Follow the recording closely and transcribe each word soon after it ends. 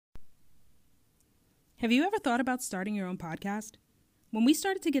Have you ever thought about starting your own podcast? When we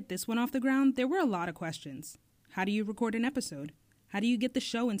started to get this one off the ground, there were a lot of questions. How do you record an episode? How do you get the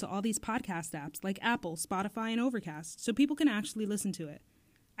show into all these podcast apps like Apple, Spotify, and Overcast so people can actually listen to it?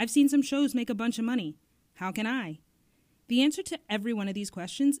 I've seen some shows make a bunch of money. How can I? The answer to every one of these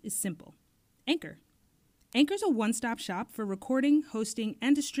questions is simple. Anchor. Anchor's a one-stop shop for recording, hosting,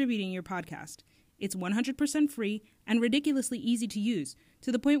 and distributing your podcast. It's 100% free and ridiculously easy to use,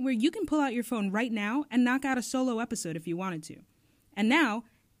 to the point where you can pull out your phone right now and knock out a solo episode if you wanted to. And now,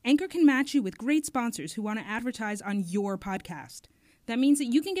 Anchor can match you with great sponsors who want to advertise on your podcast. That means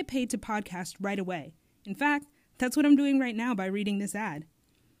that you can get paid to podcast right away. In fact, that's what I'm doing right now by reading this ad.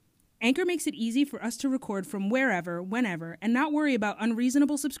 Anchor makes it easy for us to record from wherever, whenever, and not worry about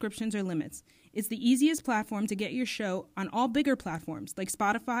unreasonable subscriptions or limits. It's the easiest platform to get your show on all bigger platforms like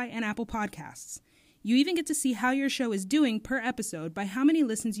Spotify and Apple Podcasts. You even get to see how your show is doing per episode by how many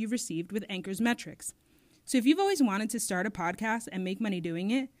listens you've received with Anchor's metrics. So if you've always wanted to start a podcast and make money doing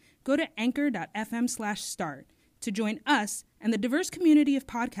it, go to anchor.fm/start to join us and the diverse community of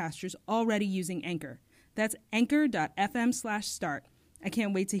podcasters already using Anchor. That's anchor.fm/start. I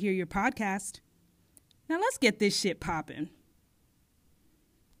can't wait to hear your podcast. Now let's get this shit poppin'.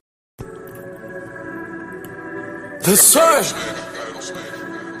 The sun.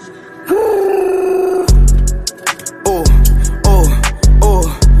 Oh, oh,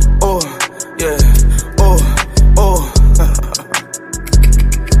 oh, oh, yeah. Oh, oh.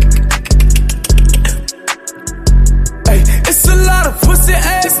 Hey, it's a lot of pussy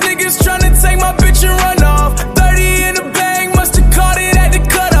ass niggas tryna take my bitch and run off. 30 in the bag, must've caught it at the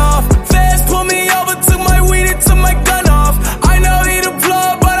cutoff. Fast pull me over, took my weed and took my gun off. I know he the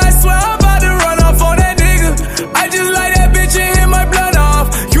plug, but I swear I'm about to run off on that nigga. I just like that bitch and hit my blood off.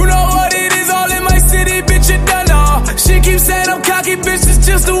 You know what it is, all in my city, bitch, it done off. She keeps saying I'm cocky, bitch, it's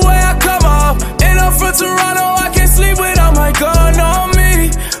just the way I come off. And I'm from Toronto, I can't sleep without my gun on me.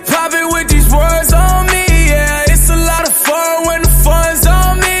 Poppin' with these words on me, yeah. It's a lot of fun when the fun's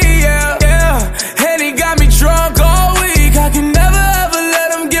on me, yeah, yeah. And he got me drunk all week. I can never ever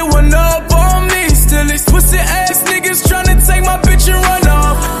let him get one up on me. Still these pussy ass niggas tryna take my bitch and run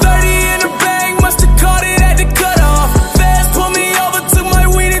off. 30 in the bag, must've caught it at the cutoff. Fast pull me over, took my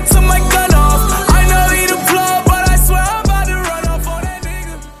weed and took my gun off. I know he the plug, but I swear I'm about to run off on that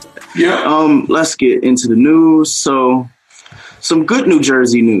nigga. Yeah. Let's get into the news. So, some good New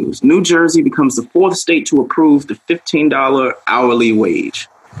Jersey news. New Jersey becomes the fourth state to approve the $15 hourly wage.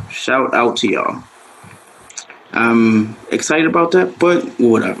 Shout out to y'all. I'm excited about that, but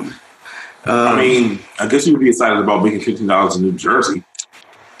whatever. I guess you would be excited about making $15 in New Jersey.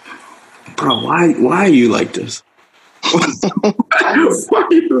 Bro, why are you like this? Why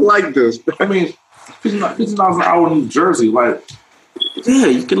are you like this? I mean, $15 an hour in New Jersey, like... Yeah,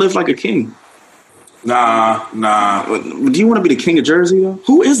 you can live like a king. Nah. Do you want to be the king of Jersey, though?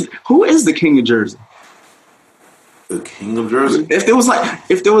 Who is the king of Jersey? The king of Jersey? If there was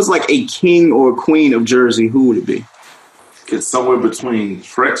like a king or a queen of Jersey, who would it be? It's somewhere between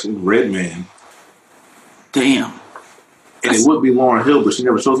Tretch and Redman. Damn. And it would be Lauryn Hill, but she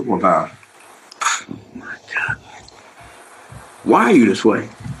never shows up on time. Oh my God. Why are you this way?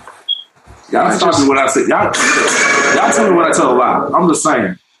 Y'all tell me what I say. Y'all tell me what I tell a lie. I'm just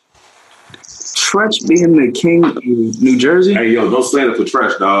saying. Tretch being the king of New Jersey? Hey, yo, don't stand up for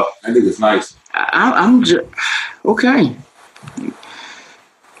Tretch, dog. That nigga's nice. I'm just... Okay.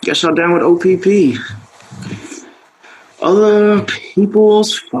 Guess y'all down with OPP. Other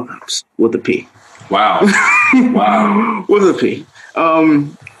people's fuck-ups with a P. Wow. Wow. With a P.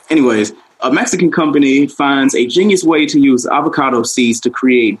 Anyways, a Mexican company finds a genius way to use avocado seeds to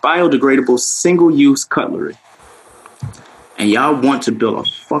create biodegradable single-use cutlery. And y'all want to build a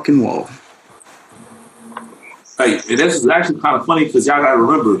fucking wall. Hey, and this is actually kind of funny because y'all gotta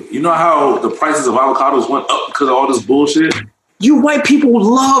remember, you know how the prices of avocados went up because of all this bullshit? You white people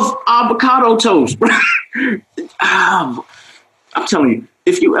love avocado toast. I'm telling you,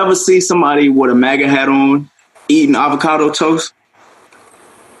 if you ever see somebody with a MAGA hat on eating avocado toast,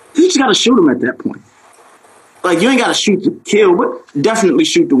 you just gotta shoot them at that point. Like, you ain't gotta shoot to kill, but definitely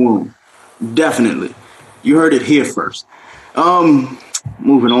shoot the wound. Definitely. You heard it here first.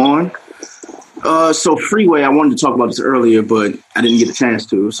 Moving on. So Freeway, I wanted to talk about this earlier, but I didn't get a chance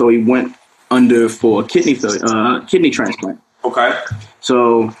to. So he went under for kidney transplant. Okay.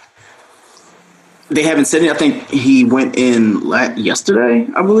 So they haven't said it. I think he went in yesterday,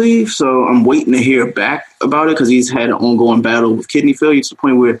 I believe. So I'm waiting to hear back about it because he's had an ongoing battle with kidney failure to the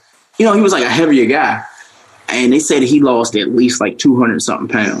point where, he was like a heavier guy. And they said he lost at least like 200 something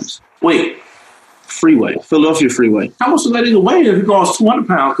pounds. Wait, Freeway, Philadelphia Freeway. How much did that nigga weigh if he goes 200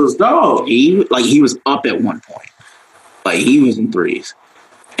 pounds? Because, dog. He was up at one point. Like, he was in threes.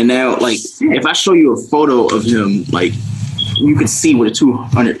 And now, like, if I show you a photo of him, like, you can see where the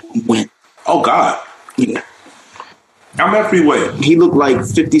 200 went. Oh, God. Yeah. I'm at Freeway. He looked like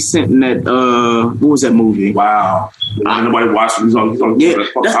 50 Cent in that, what was that movie? Wow. Nobody watching. He's on the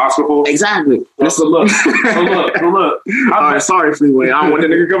Oscar for. Exactly. So look. All right, sorry, Freeway. I don't want that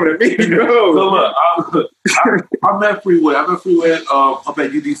nigga coming at me. No. So look, I'm at Freeway. I'm at Freeway up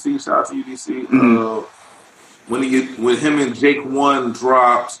at UDC. Shout out to UDC. When him and Jake One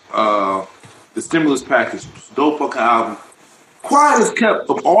dropped the Stimulus Package, dope fucking album. Quiet as kept,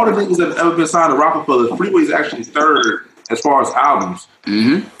 of all the niggas that have ever been signed to Rockefeller, Freeway is actually third as far as albums.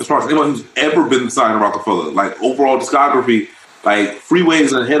 Mm-hmm. As far as anyone who's ever been signed to Rockefeller. Like, overall discography, like, Freeway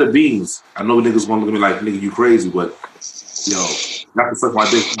is ahead of Beans. I know niggas gonna look at me like, nigga, you crazy, but, yo, not to suck my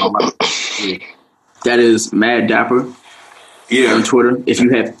dick. That is Mad Dapper. Yeah. On Twitter. If you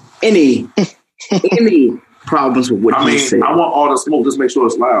have any problems with what he said. I want all the smoke, just make sure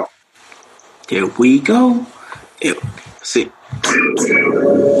it's loud. There we go. See.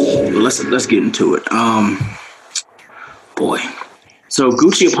 Let's get into it. Boy. So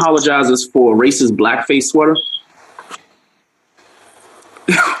Gucci apologizes for racist blackface sweater.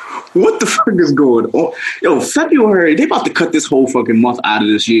 What the fuck is going on? Yo, February, they about to cut this whole fucking month out of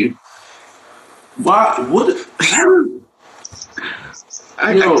this year. Why? What?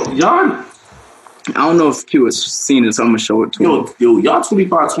 Y'all. I don't know if Q has seen it, so I'm gonna show it to him. Yo, y'all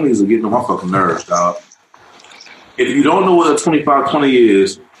 2520s are getting on my fucking nerves, dog. If you don't know what a 2520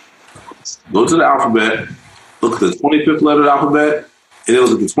 is, go to the alphabet, look at the 25th letter of the alphabet, and then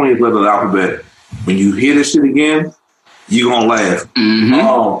look at the 20th letter of the alphabet. When you hear this shit again, you're gonna laugh.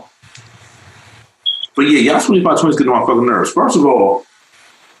 Mm-hmm. But yeah, y'all 2520s getting on my fucking nerves. First of all,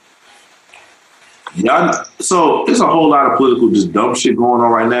 so there's a whole lot of political just dumb shit going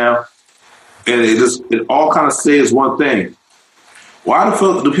on right now. And it all kind of says one thing. Why the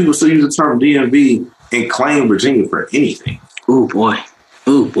fuck do people still use the term DMV and claim Virginia for anything? Ooh boy.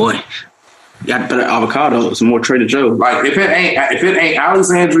 Got better avocados, more Trader Joe's. Like if it ain't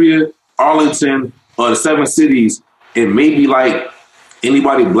Alexandria, Arlington, or the 7 cities, it may be like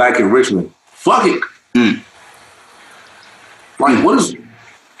anybody black in Richmond. Fuck it. Like what is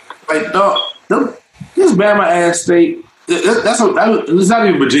like this Bama ass state. It's not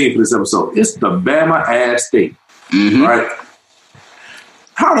even Virginia for this episode. It's the Bama ass state, right?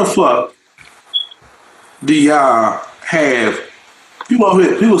 How the fuck do y'all have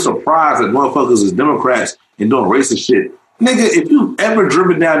people surprised that motherfuckers is Democrats and doing racist shit? Nigga, if you ever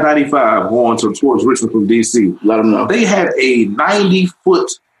driven down 95 going towards Richmond from DC, let them know. They have a 90-foot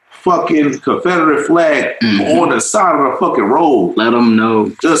fucking Confederate flag on the side of the fucking road. Let them know.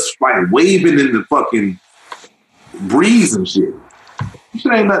 Just like waving in the fucking breeze and shit. This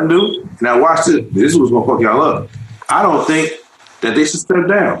shit ain't nothing new. Now watch this. This is what's gonna fuck y'all up. I don't think that they should step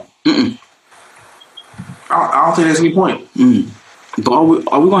down. I don't think there's any point. But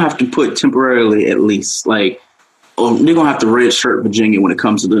are we gonna have to put temporarily at least like, they're gonna have to red shirt Virginia when it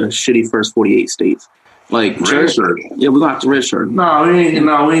comes to the shitty first 48 states. Like red shirt. Yeah, we're gonna have to red shirt. No,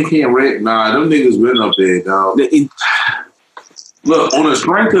 we can't red. Nah, them niggas been up there, dog. Look, on the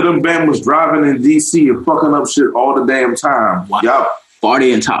strength of them Bama's driving in DC and fucking up shit all the damn time. Wow. Y'all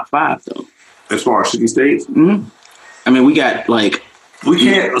already in top 5 though. As far as shitty states? I mean, we got like we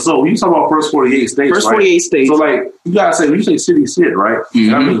can't. So you talk about first 48 states. First 48 states. So like you gotta say when you say shitty shit, right?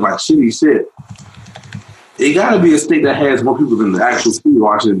 That means like shitty shit. It gotta be a state that has more people than the actual city of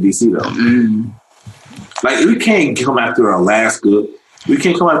Washington DC though. Like we can't come after Alaska. We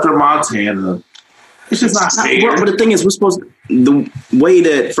can't come after Montana. It's just not fair. But the thing is, the way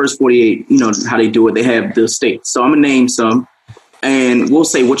that first 48, you know, how they do it, they have the states. So I'm going to name some, and we'll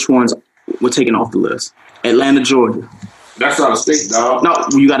say which ones we're taking off the list. Atlanta, Georgia. That's not a state, dog. No,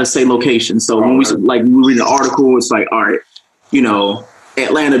 you got to say location. So when we read an article, it's like, all right, you know,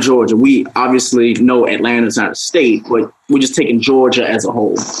 Atlanta, Georgia. We obviously know Atlanta's not a state, but we're just taking Georgia as a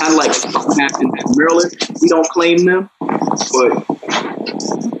whole. Kind of like Maryland. We don't claim them, but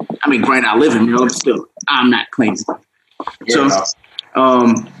I mean, granted, I live in Maryland, still, I'm not claiming them. So,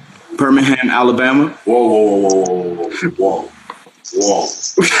 Birmingham, Alabama. Whoa.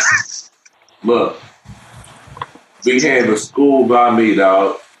 Look, we had a school by me,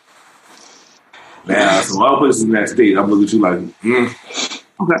 dog. Now, some other places in that state, I'm looking at you like,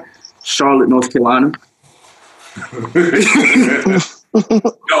 Okay. Charlotte, North Carolina.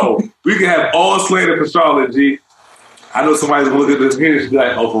 Yo, we can have all slander for Charlotte, G. I know somebody's gonna look at this here and be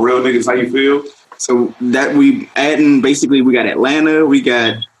like, oh, for real, niggas, how you feel? So that we adding, basically, we got Atlanta, we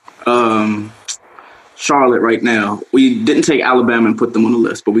got Charlotte right now. We didn't take Alabama and put them on the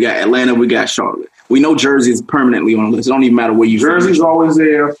list, but we got Atlanta, we got Charlotte. We know Jersey's permanently on the list. It don't even matter where you Jersey's from. always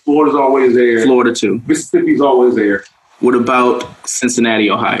there. Florida's always there. Florida too. Mississippi's always there. What about Cincinnati,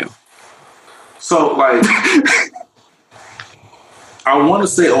 Ohio? So, like, I want to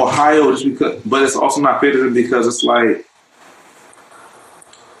say Ohio just because, but it's also not fair to them because it's like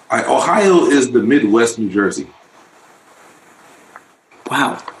Ohio is the Midwest New Jersey.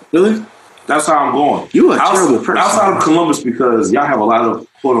 Wow. Really? That's how I'm going. You are a terrible person. Outside of Columbus because y'all have a lot of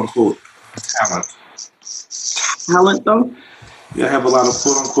quote-unquote talent. Talent, though? Y'all have a lot of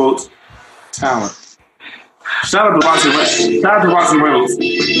quote-unquote talent. Shout out to Roxy Reynolds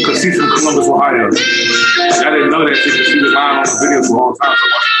because she's from Columbus, Ohio. I didn't know that she was lying on the video for a long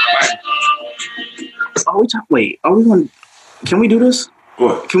time. Can we do this?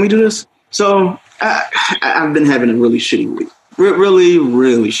 What? Can we do this? So, I've been having a really shitty week. Really,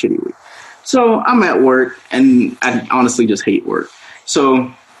 really shitty week. So, I'm at work, and I honestly just hate work.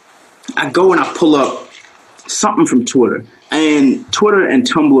 So, I go and I pull up something from Twitter. And Twitter and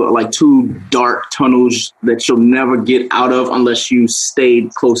Tumblr are like two dark tunnels that you'll never get out of unless you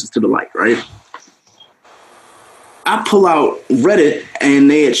stayed closest to the light, right? I pull out Reddit,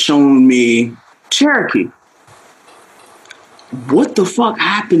 and they had shown me Cherokee. What the fuck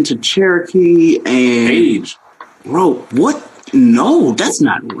happened to Cherokee and Age? Bro, what? No, that's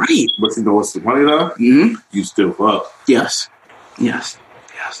not right. But you know what's the funny though? Mm-hmm. You still fuck. Yes.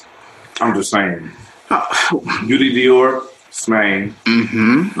 I'm just saying. Beauty Dior, smang.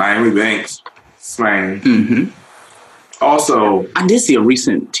 Mm-hmm. Naomi Banks, smang. Mm-hmm. Also, I did see a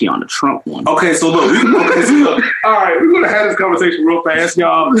recent Tiana Trump one. Okay, so look. All right, we're gonna have this conversation real fast,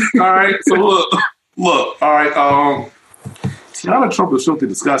 y'all. All right, so look. All right, Tiana Trump is filthy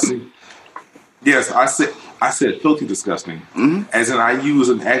disgusting. Yes, I said filthy disgusting, mm-hmm. as in I use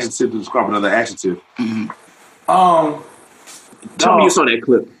an adjective to describe another adjective. Mm-hmm. Tell me you saw that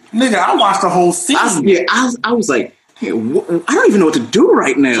clip, nigga. I watched the whole scene. I was like, hey, I don't even know what to do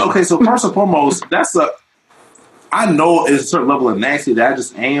right now. Okay, so first and foremost, I know it's a certain level of nasty that I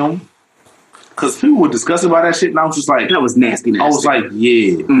just am. Because people were discussing about that shit, and I was just like... That was nasty. I was like,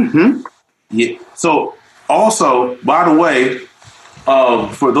 yeah. Mm-hmm. Yeah. So, also, by the way,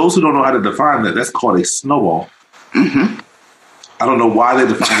 for those who don't know how to define that, that's called a snowball. Mm-hmm. I don't know why they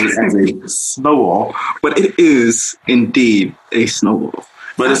define it as a snowball. But it is indeed a snowball.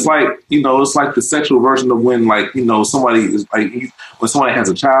 But it's like, it's like the sexual version of when, like, somebody is like, when somebody has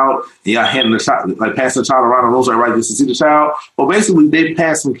a child, and y'all handing the child, like passing the child around the rosary right just to see the child. Well, basically, they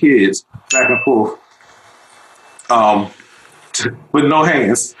pass some kids back and forth, with no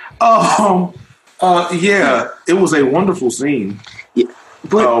hands. Yeah, it was a wonderful scene. Yeah,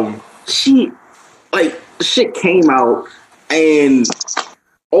 but shit came out, and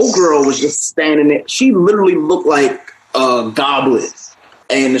old girl was just standing there. She literally looked like a goblet.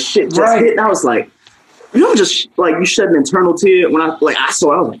 And the shit just hit, and I was like, just like you shed an internal tear when I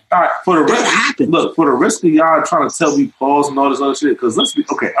saw it. I was like, all right, for the risk, happened. Look, for the risk of y'all trying to tell me pause and all this other shit, because let's be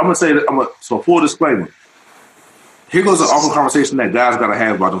okay. I'm gonna say that so full disclaimer. Here goes an awful conversation that guys gotta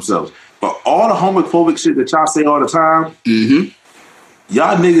have about themselves. But all the homophobic shit that y'all say all the time, mm-hmm.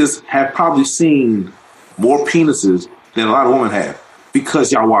 y'all niggas have probably seen more penises than a lot of women have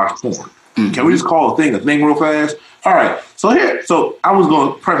because y'all watch porn. Mm-hmm. Can we just call a thing real fast? All right, so I was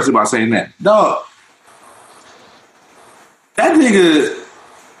going to preface it by saying that. Dog, that nigga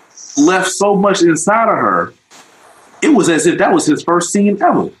left so much inside of her, it was as if that was his first scene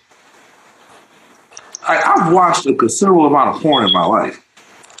ever. I've watched a considerable amount of porn in my life.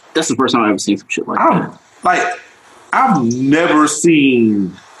 That's the first time I've ever seen some shit like that. I've never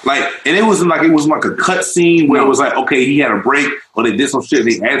seen... and it wasn't like a cut scene where it was like, okay, he had a break or they did some shit,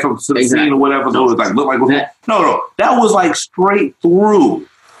 they added something to the scene or whatever. So it was like, looked like no, that was like straight through.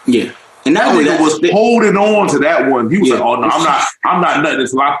 Yeah, and that nigga was holding on to that one. He was like, oh no, I'm not nutting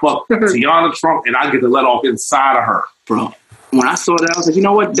until I fuck Tiana Trump and I get to let off inside of her, bro. When I saw that, I was like, you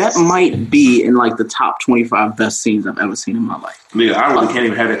know what? That might be in like the top 25 best scenes I've ever seen in my life. Yeah, I really can't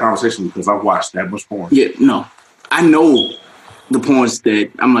even have that conversation because I've watched that much porn. Yeah, no, I know. The porns that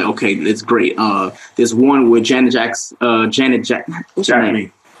I'm like, okay, it's great. There's one with Janet Jack. What's her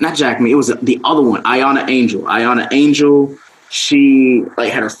name? Not Jack Me. It was the other one, Ayana Angel. Ayana Angel. She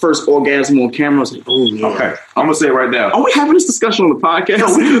had her first orgasm on camera. I was like, oh yeah. Okay, I'm gonna say it right now. Are we having this discussion on the podcast? Yo,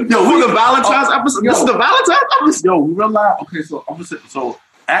 the Valentine's episode. This is the Valentine's episode. Yo, we realize. Okay, so I'm gonna say. So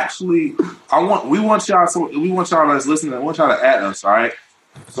actually, we want y'all that's listening. I want y'all to add us. All right.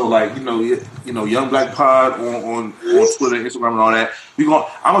 So Young Black Pod on Twitter, Instagram, and all that. I'm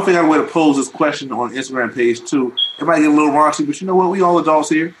gonna figure out a way to pose this question on Instagram page too. It might get a little raunchy, but you know what? We all adults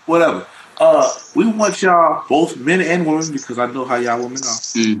here, whatever. We want y'all, both men and women, because I know how y'all women are.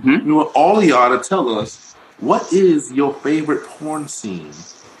 Mm-hmm. We want all of y'all to tell us what is your favorite porn scene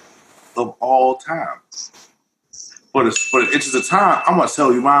of all time. For the interest of time, I'm gonna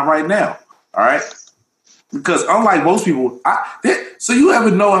tell you mine right now. All right, because unlike most people, so you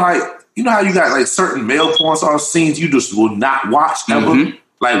ever know you know how you got like certain male porn star scenes you just will not watch ever. Mm-hmm.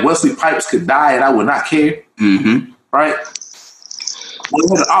 Like Wesley Pipes could die and I would not care. Mm-hmm. Right. Well,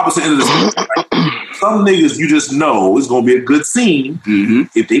 the opposite end of the scene. Like, some niggas you just know it's gonna be a good scene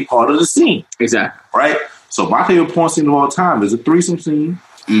if they part of the scene. Exactly. Right. So my favorite porn scene of all time is a threesome scene.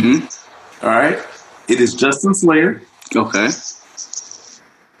 Mm-hmm. All right. It is Justin Slayer. Okay.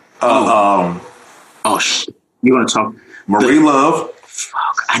 You're gonna talk Marie Love.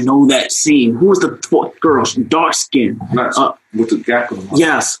 Fuck, I know that scene. Who was the girl? Dark skin. With the gap.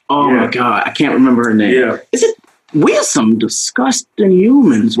 Yes. Oh my god, I can't remember her name. Yeah. Is it? We're some disgusting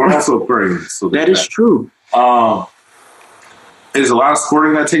humans. We're also crazy. So that is true. There's a lot of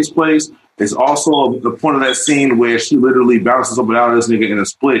squirting that takes place. It's also the point of that scene where she literally bounces up and out of this nigga in a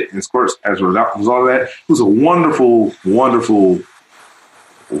split and squirts as a result of all that. It was a wonderful, wonderful,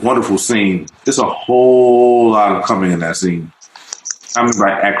 wonderful scene. There's a whole lot of coming in that scene. I mean,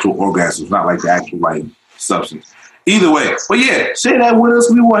 like actual orgasms, not like the actual like substance. Either way, but yeah, share that with us.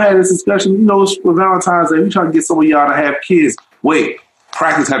 We want to have this discussion. You know, for Valentine's Day, we try to get some of y'all to have kids. Wait,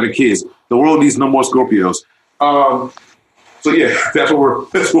 practice having kids. The world needs no more Scorpios. So yeah, that's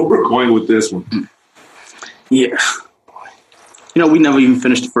what we're going with this one. Yeah, you know, we never even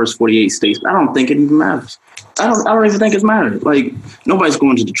finished the first 48 states. I don't think it even matters. I don't even think it's matters. Like nobody's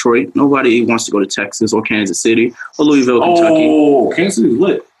going to Detroit. Nobody wants to go to Texas or Kansas City or Louisville, Kentucky. Oh, Kansas City's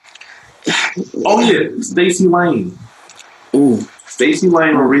lit. Oh yeah, Stacey Lane. Ooh, Stacey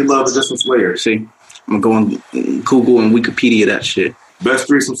Lane, Marie Love, and Justin Slayer. See, I'm going to Google and Wikipedia that shit. Best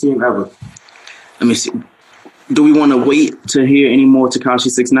threesome scene ever. Let me see. Do we want to wait to hear any more Tekashi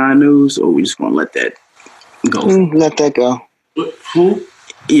 6ix9ine news, or we just going to let that go? Let that go. Who?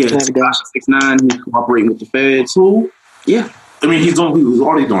 Yeah, Tekashi 6ix9ine. He's cooperating with the feds. Who? Yeah. I mean, he's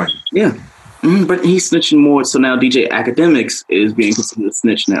already doing it. Yeah. Mm-hmm, but he's snitching more, so now DJ Academics is being considered a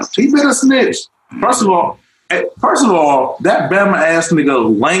snitch now. He better snitch. First of all, that Bama ass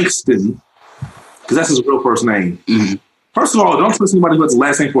nigga Langston, because that's his real first name. Mm-hmm. First of all, don't trust anybody who has the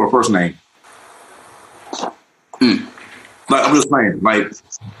last name for a first name. Like I'm just saying, like,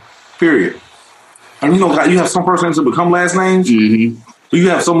 period. And you know, you have some first names that become last names. Mm-hmm. You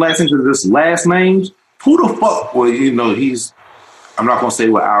have some last names that are just last names. Who the fuck? Well, you know, I'm not gonna say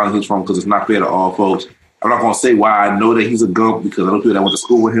what island he's from because it's not fair to all folks. I'm not gonna say why I know that he's a gump because I know people that went to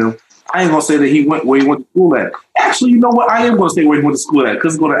school with him. I ain't gonna say that he went where he went to school at. Actually, you know what? I am gonna say where he went to school at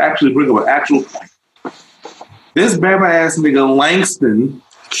because it's gonna actually bring up an actual point. This Bama ass nigga Langston,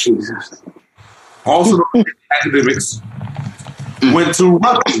 Jesus, also Academics, went to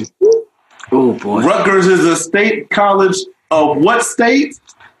Rutgers. Oh boy, Rutgers is a state college of what state?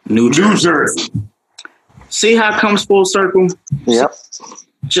 New Jersey. See how it comes full circle? Yep.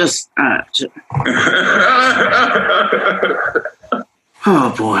 Just. Oh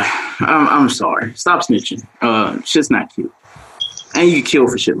boy, I'm sorry. Stop snitching. Shit's not cute, and you get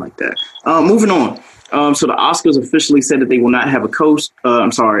killed for shit like that. Moving on. So the Oscars officially said that they will not have a host.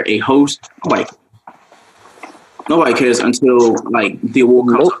 Nobody cares until like the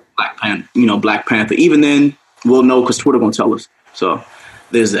award comes up. Black Panther. Even then, we'll know because Twitter gonna tell us. So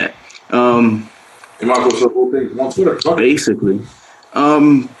there's that. You might go to the whole thing on Twitter. Basically.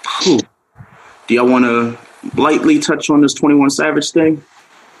 Do y'all want to lightly touch on this 21 Savage thing?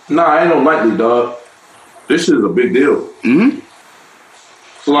 Nah, ain't no lightly, dog. This shit is a big deal. Mm-hmm.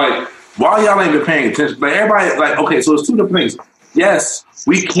 So, like, why y'all ain't been paying attention? Like, everybody, like, okay, so it's two different things. Yes,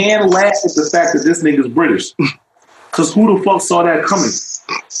 we can laugh at the fact that this nigga's British. Because who the fuck saw that coming?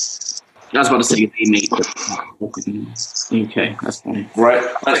 I was about to say they made the okay, that's funny. Right?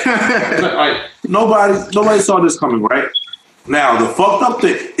 Like nobody saw this coming, right? Now, the fucked up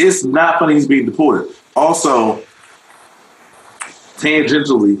thing, it's not funny he's being deported. Also,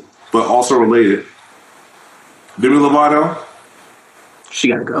 tangentially, but also related, Demi Lovato, she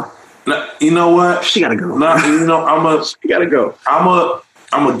gotta go. You know what? She gotta go. She gotta go. I'm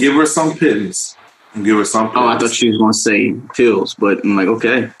gonna give her some pittance. And give her something. Oh, I thought she was gonna say pills, but I'm like,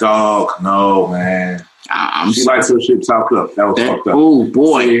 okay. Dog, no, man. She likes her shit chopped up. That was fucked up. Oh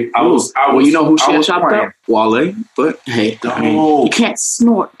boy. See, well, you know who she had chopped up? Wale. But hey, I mean, you can't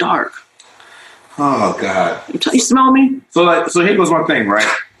snort dark. Oh God. You smell me? So here goes my thing, right?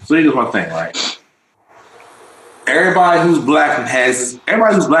 everybody who's black or has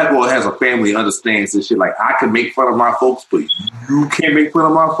a family understands this shit. Like, I can make fun of my folks, but you can't make fun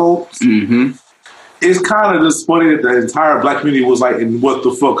of my folks. Mm-hmm. It's kind of just funny that the entire black community was like, and what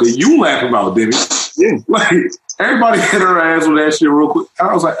the fuck are you laughing about, Denny? Yeah. Like, everybody hit her ass with that shit real quick.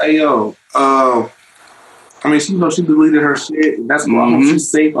 I was like, hey, yo, I mean, she deleted her shit, and that's why I hope she's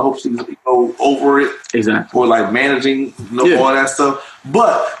safe. I hope she's over it. Exactly. Or like managing all that stuff.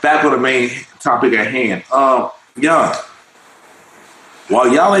 But back on the main topic at hand. Young, while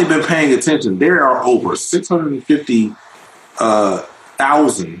y'all ain't been paying attention, there are over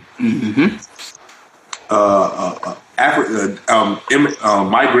 650,000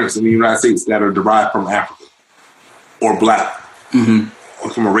 migrants in the United States that are derived from Africa or black, or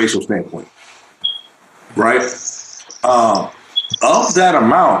from a racial standpoint. Right? Of that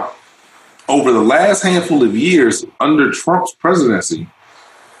amount, over the last handful of years under Trump's presidency,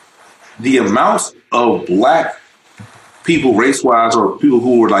 the amounts of black people, race-wise, or people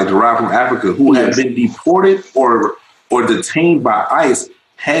who were like derived from Africa, who have been deported or detained by ICE,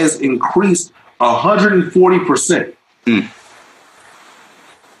 has increased 140%.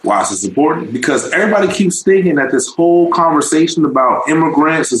 Why is this important? Because everybody keeps thinking that this whole conversation about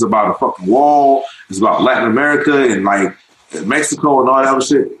immigrants is about a fucking wall, it's about Latin America and like Mexico and all that other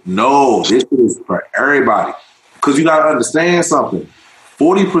shit. No, this shit is for everybody. Because you got to understand something.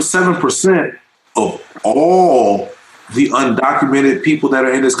 47% of all the undocumented people that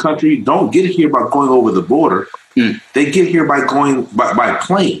are in this country don't get here by going over the border. They get here by going by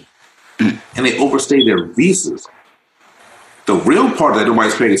plane. And they overstay their visas. The real part that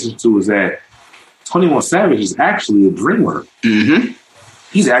nobody's paying attention to is that 21 Savage is actually a dreamer.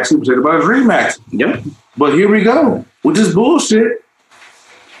 He's actually protected by the Dream Act. Yep. But here we go with this bullshit.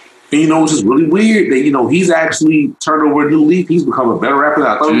 And which is really weird that, he's actually turned over a new leaf. He's become a better rapper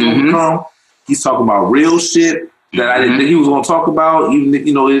than I thought he was going to become. He's talking about real shit that I didn't think he was going to talk about, even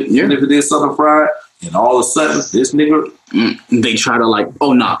if it is Southern Fried. And all of a sudden, this nigga... They try to like,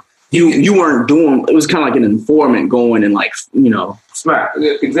 oh, nah. You weren't doing... It was kind of like an informant going and like, Smack.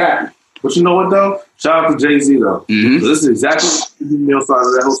 Exactly. But you know what, though? Shout out to Jay-Z, though. This is exactly the male side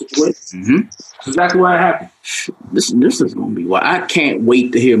of that whole situation. It's exactly what happened. This is going to be why. I can't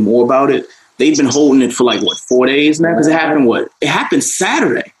wait to hear more about it. They've been holding it for 4 days now? Because it happened It happened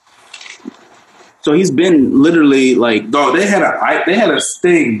Saturday. So he's been literally Dog, they had a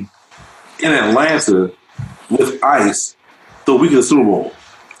sting in Atlanta with ICE the week of the Super Bowl.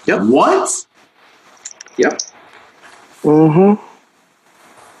 Yep. What? Yep. What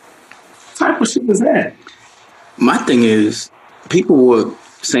type of shit is that? My thing is, people were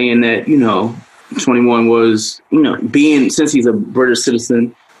saying that, 21 was, since he's a British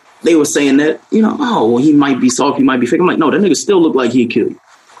citizen, they were saying that, he might be soft, he might be fake. I'm like, no, that nigga still look like he'd kill you.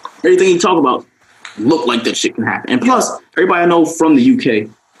 Everything he talk about look like that shit can happen. And plus, everybody I know from the UK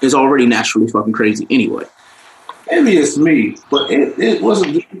is already naturally fucking crazy anyway. Maybe it's me, but it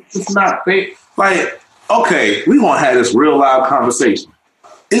wasn't, it's not fake. Okay, we gonna have this real loud conversation.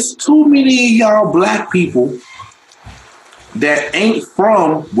 It's too many of y'all black people that ain't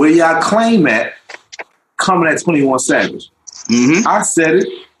from where y'all claim at coming at 21 Savage. I said it.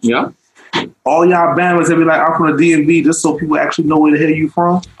 Yeah. All y'all Bammers that be like, I'm from the DMV, just so people actually know where the hell you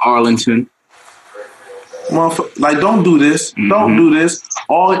from. Arlington. Don't do this. Don't do this.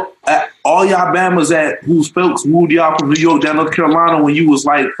 All y'all Bammers whose folks moved y'all from New York down North Carolina when you was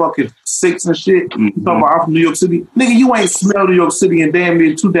fucking 6 and shit. You talking about I'm from New York City. Nigga, you ain't smelled New York City in damn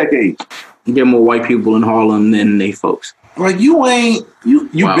near 2 decades. You get more white people in Harlem than they folks. You ain't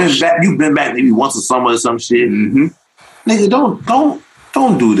you've been back maybe once a summer or some shit. Nigga,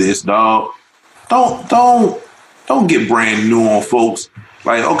 don't do this, dog. Don't get brand new on folks.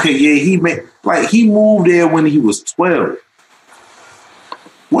 Okay, yeah, he moved there when he was 12.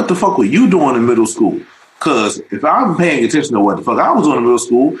 What the fuck were you doing in middle school? Because if I'm paying attention to what the fuck I was doing in middle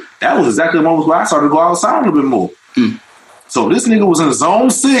school, that was exactly the moment where I started to go outside a little bit more. So this nigga was in zone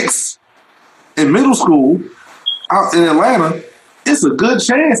 6 in middle school out in Atlanta. It's a good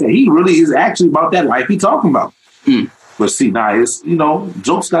chance that he really is actually about that life he talking about. But see, it's,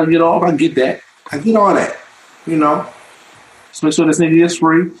 jokes gotta get off. I get that. I get all that. Just make sure this nigga is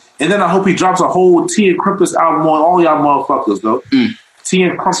free. And then I hope he drops a whole Tea and Crumpets album on all y'all motherfuckers, though. Tea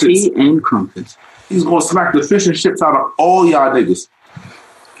and Crumpets. Tea and Crumpets. He's gonna smack the fish and chips out of all y'all niggas.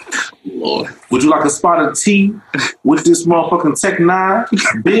 Lord. Would you like a spot of tea with this motherfucking Tech 9,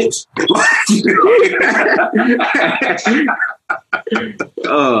 bitch?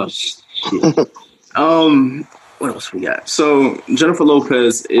 Oh, shit. What else we got? So Jennifer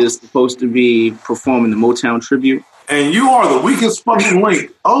Lopez is supposed to be performing the Motown tribute. And you are the weakest fucking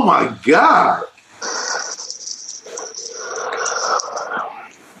link. Oh my God.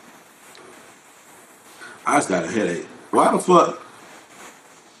 I just got a headache. Why the fuck?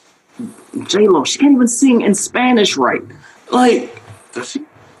 J-Lo, she can't even sing in Spanish right. Like,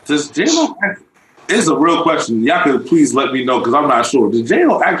 Does J-Lo? It's a real question. Y'all could please let me know because I'm not sure. Does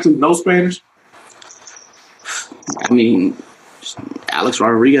J-Lo actually know Spanish? I mean, Alex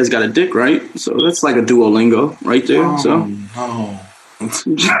Rodriguez got a dick, right? So that's like a Duolingo right there.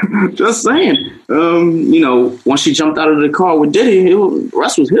 Just saying. Once she jumped out of the car with Diddy, the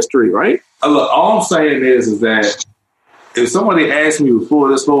rest was history, right? Look, all I'm saying is that if somebody asked me before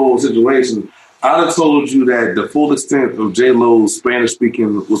this whole situation, I'd have told you that the full extent of J-Lo's Spanish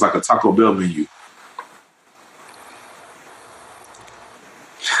speaking was like a Taco Bell menu.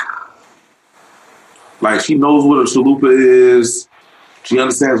 Like, she knows what a chalupa is. She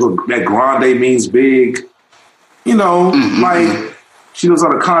understands what that grande means big. Like, she knows how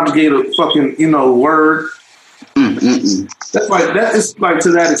to conjugate a fucking, word. That's like, that is like to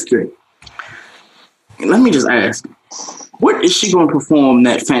that extent. Let me just ask, what is she going to perform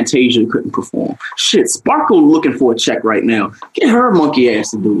that Fantasia couldn't perform? Shit, Sparkle looking for a check right now. Get her monkey ass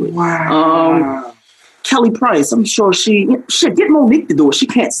to do it. Wow. Kelly Price, I'm sure get Monique to do it. She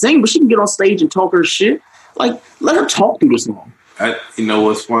can't sing, but she can get on stage and talk her shit. Like, let her talk through the song. You know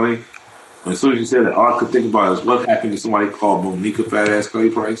what's funny? As soon as you said that, all I could think about is what happened to somebody called Monique a fat ass Kelly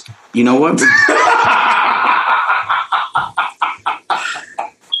Price. You know what?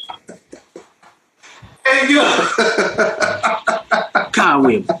 Hey, yo. God,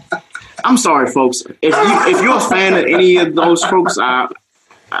 Will. I'm sorry, folks. If you're a fan of any of those folks, I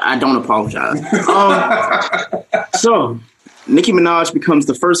don't apologize. So, Nicki Minaj becomes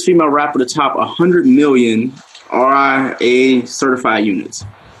the first female rapper to top 100 million RIA certified units.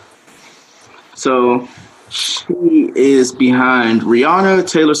 So, she is behind Rihanna,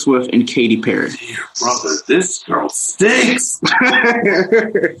 Taylor Swift, and Katy Perry. Dear brother, this girl stinks.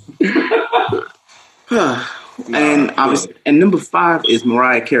 And obviously, and number 5 is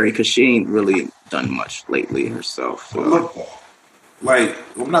Mariah Carey because she ain't really done much lately herself. So. Look, like,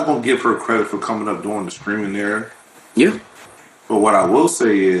 I'm not gonna give her credit for coming up during the streaming era. Yeah. But what I will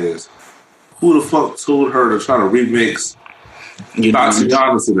say is, who the fuck told her to try to remix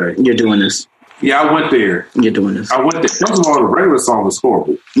Tatiana today? You're doing this. Yeah, I went there. You're doing this. I went there. First of all, the regular song is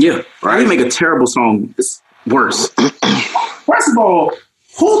horrible. Yeah. Right? How do you make a terrible song worse? First of all,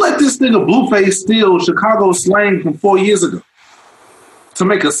 who let this nigga Blueface steal Chicago slang from 4 years ago to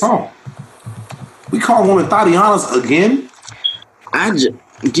make a song? We call women Tatianas again?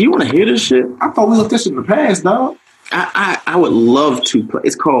 Do you want to hear this shit? I thought we looked this shit in the past, dog. I would love to play.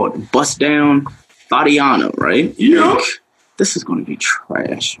 It's called Bust Down Tatiana, right? Yeah. This is going to be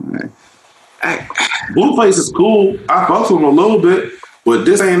trash, man. Blueface is cool. I fucked with him a little bit, but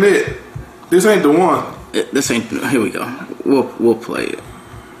this ain't it. This ain't the one. This ain't. Here we go. We'll play it.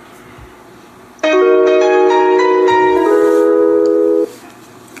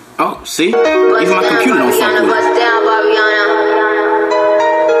 Oh, see? Even my computer don't fuck with it. Bust down, Bariana.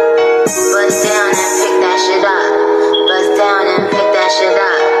 Bust down and pick that shit up. Bust down and pick that shit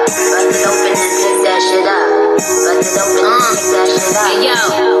up. Bust it open and pick that shit up. Bust it open and pick that shit up. Hey, yo,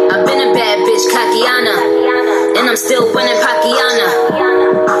 I've been a bad bitch, Kakiana. And I'm still winning Pakiana.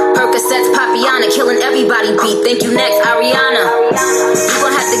 Percocets, Papiana, killing everybody beat. Thank you next, Ariana. You gon'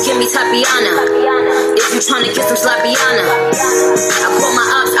 have to give me Tapiana if you tryna get some Slapiana. I call my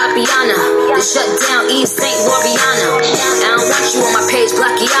ops Apiana to shut down East St. Loriana. I don't want you on my page,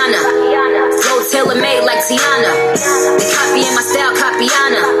 Blackiana. Flow tailor-made like Tiana. They copying my style,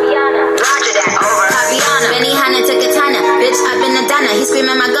 Capiana. Roger that, over. Capiana. Benny Hanna to Katana. Bitch, I've been a Donna. He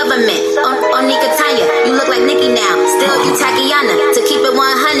screaming my government. On Nika Tanya. You look like Nicki now. Still you Takiana. To keep it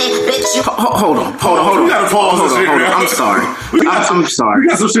 100, bitch, you. Hold on. We gotta pause this shit, man. I'm sorry. I'm sorry. We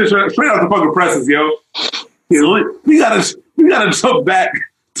got some shit straight out the fucking presses, yo. We gotta jump back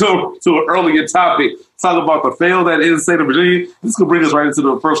to an earlier topic. Talk about the fail that is in the state of Virginia. This could bring us right into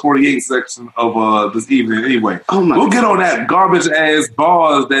the first 48 section of this evening. Anyway, we'll get on that garbage ass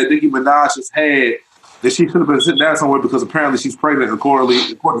bars that Nicki Minaj has had that she should have been sitting down somewhere because apparently she's pregnant. According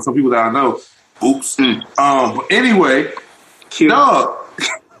to some people that I know. Oops. But anyway, dog.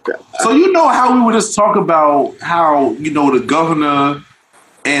 So you know how we would just talk about how the governor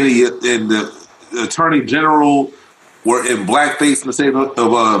and the attorney general were in blackface in the state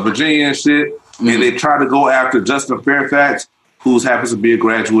of Virginia and shit, and they tried to go after Justin Fairfax, who happens to be a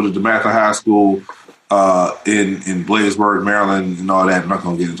graduate of DeMatha High School in Blaisburg, Maryland, and all that. I'm not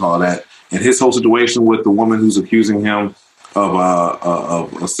going to get into all that. And his whole situation with the woman who's accusing him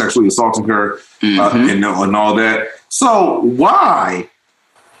of sexually assaulting her and all that. So why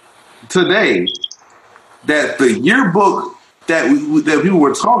today that the yearbook that we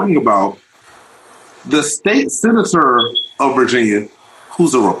were talking about the state senator of Virginia,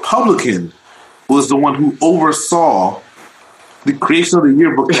 who's a Republican, was the one who oversaw the creation of the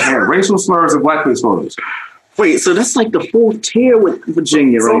yearbook that had racial slurs and blackface photos. Wait, so that's like the full tier with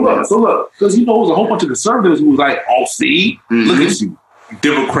Virginia right now. So look, because there was a whole bunch of conservatives who was like, "Oh, see, look at you,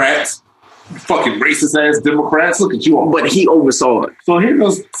 Democrats, you fucking racist ass Democrats, look at you all." But he oversaw it. So here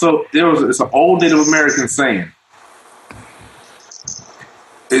goes. So it's an old Native American saying.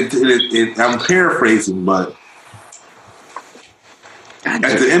 I'm paraphrasing, but at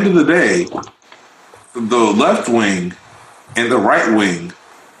the end of the day, the left wing and the right wing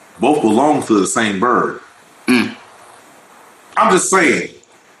both belong to the same bird. I'm just saying.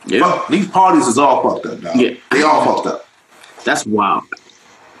 Yeah. Fuck, these parties is all fucked up, dog. Yeah. They all fucked up. That's wild.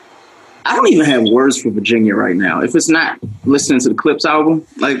 I don't even have words for Virginia right now. If it's not listening to the Clips album,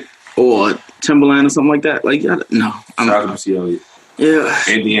 like, or Timberland or something like that, like, no. I'm Shout out to Missy Elliott. Yeah.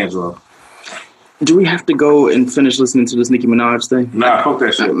 And D'Angelo. Do we have to go and finish listening to this Nicki Minaj thing? Nah, fuck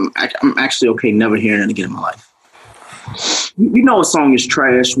that shit. I'm actually okay never hearing it again in my life. You know a song is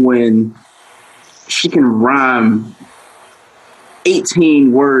trash when she can rhyme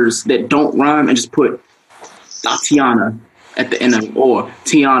 18 words that don't rhyme and just put Tatiana at the end of them or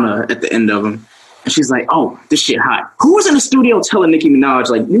Tiana at the end of them. And she's like, oh, this shit hot. Who was in the studio telling Nicki Minaj,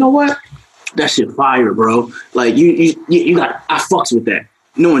 like, you know what? That shit fire, bro. Like, you got, I fucks with that.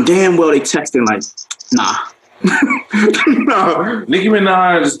 Knowing damn well they texting like, nah. No. Nicki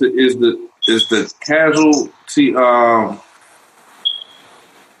Minaj is the casualty.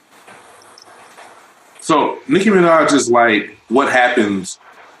 So Nicki Minaj is like what happens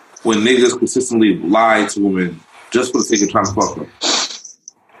when niggas consistently lie to women just for the sake of trying to fuck them.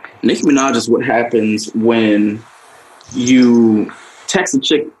 Nicki Minaj is what happens when you text a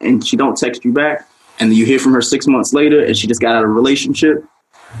chick and she don't text you back, and then you hear from her 6 months later and she just got out of a relationship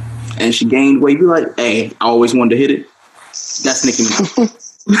and she gained weight. You're like, hey, I always wanted to hit it. That's Nicki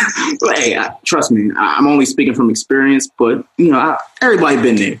Minaj. But hey, trust me, I'm only speaking from experience, but you know, everybody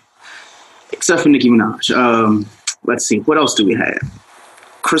been there. Except for Nicki Minaj. Let's see. What else do we have?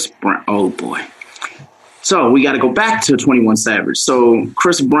 Chris Brown. Oh, boy. So we got to go back to 21 Savage. So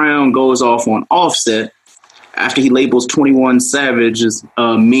Chris Brown goes off on Offset after he labels 21 Savage as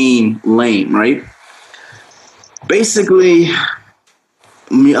mean, lame, right? Basically,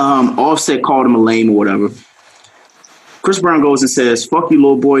 Offset called him a lame or whatever. Chris Brown goes and says, fuck you,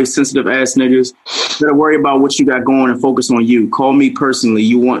 little boy, sensitive ass niggas. Better worry about what you got going and focus on you. Call me personally.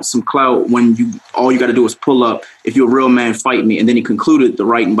 You want some clout when all you got to do is pull up. If you're a real man, fight me. And then he concluded the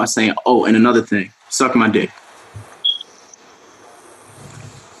writing by saying, oh, and another thing, suck my dick.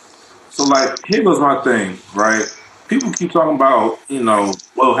 So, like, here goes my thing, right? People keep talking about, you know,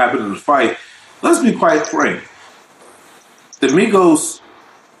 what happened in the fight. Let's be quite frank. The Migos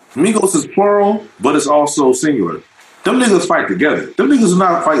is plural, but it's also singular. Them niggas fight together. Them niggas do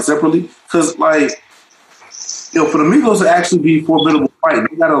not fight separately. Because, like, you know, for the Migos to actually be formidable fight,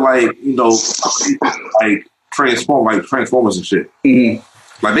 they gotta, like, you know, like, transform, like Transformers and shit.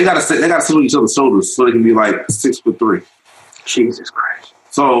 Mm-hmm. Like, they gotta sit on each other's shoulders so they can be, like, 6'3". Jesus Christ.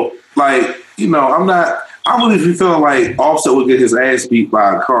 So, like, you know, I really feel like Offset would get his ass beat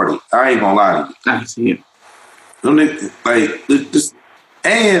by Cardi. I ain't gonna lie to you. I see it. Them niggas, like, just,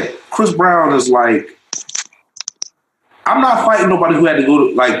 and Chris Brown is like, I'm not fighting nobody who had to go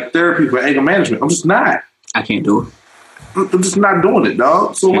to like therapy for anger management. I'm just not. I can't do it. I'm just not doing it,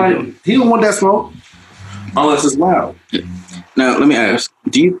 dog. So like, he don't want that smoke unless it's loud. Yeah. Now, let me ask: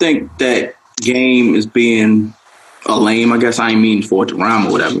 do you think that Game is being a lame? I guess I ain't mean for it to rhyme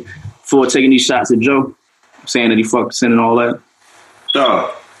or whatever. For taking these shots at Joe, saying that he fucked sin and all that.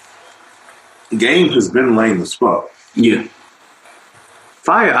 Dog. Game has been lame as fuck. Yeah.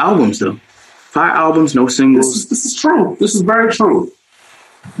 Fire albums though. Fire albums, no singles. This is true. This is very true.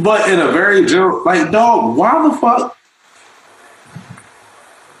 But in a very general, like, dog, why the fuck?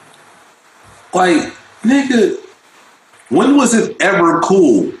 Like, nigga, when was it ever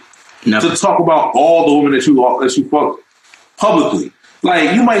cool to talk about all the women that you fucked publicly?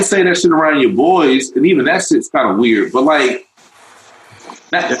 Like, you might say that shit around your boys, and even that shit's kind of weird. But like,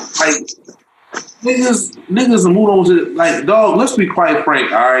 niggas are moving on to, like, dog, let's be quite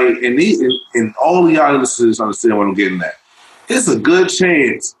frank, all right? And all of y'all listeners understand what I'm getting at. It's a good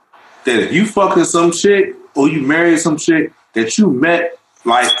chance that if you fucking some chick or you married some chick that you met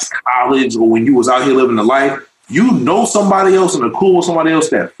like college or when you was out here living the life, you know somebody else and are cool with somebody else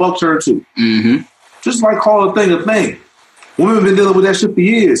that fucked her too. Mm-hmm. Just like call a thing a thing. Women have been dealing with that shit for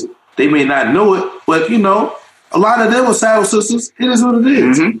years. They may not know it, but you know, a lot of them are saddle sisters. It is what it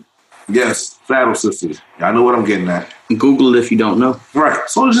is. Mm-hmm. Yes, saddle sisters. Y'all know what I'm getting at. Google it if you don't know. Right.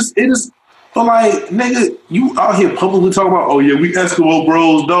 So it is But like, nigga, you out here publicly talking about, oh yeah, we Eskimo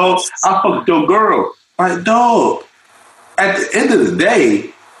bros, dog. I fucked your girl. Like, dog. At the end of the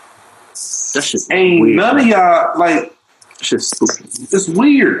day, That shit ain't weird. none of y'all like. Shit's stupid. It's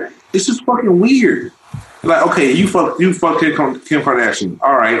weird. It's just fucking weird. Like, okay, you fuck Kim Kardashian.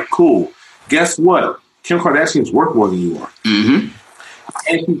 All right, cool. Guess what? Kim Kardashian's worth more than you are. Mm-hmm.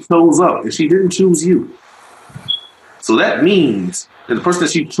 And she chose up, and she didn't choose you. So that means that the person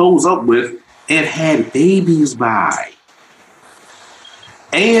that she chose up with and had babies by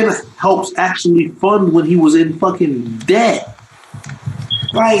and helps actually fund when he was in fucking debt.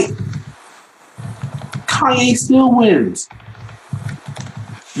 Like, Kanye still wins.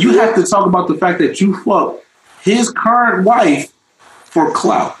 You have to talk about the fact that you fucked his current wife for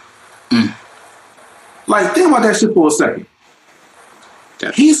clout. Like, think about that shit for a second.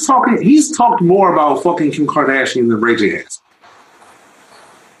 Yeah. He's talked more about fucking Kim Kardashian than Ray J has.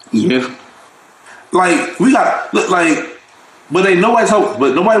 Yeah. Like, we got, like, but nobody wants to talk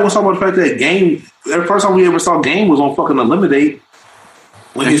about the fact that Game, the first time we ever saw Game was on fucking Eliminate.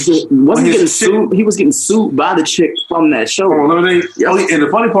 When He was getting sued by the chick from that show. Eliminate. Yep. Oh, and the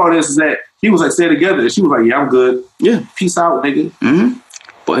funny part is that he was like, stay together. And she was like, yeah, I'm good. Yeah. Peace out, nigga. Mm-hmm.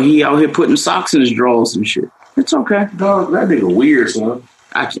 But he out here putting socks in his drawers and shit. It's okay. Dog, that nigga weird, son.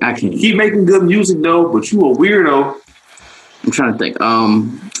 I can't. He making good music, though, but you a weirdo. I'm trying to think.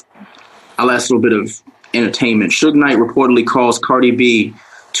 I'll ask a little bit of entertainment. Suge Knight reportedly calls Cardi B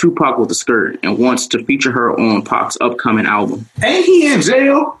Tupac with a skirt and wants to feature her on Pac's upcoming album. Ain't he in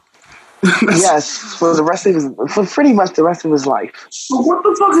jail? Yes, for pretty much the rest of his life. So what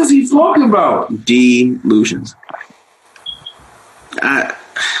the fuck is he talking about? Delusions.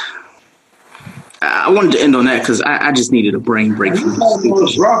 I wanted to end on that because I just needed a brain break from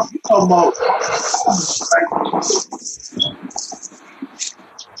this.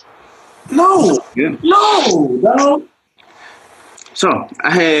 No. Yeah. No. So I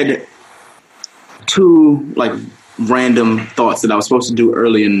had two like random thoughts that I was supposed to do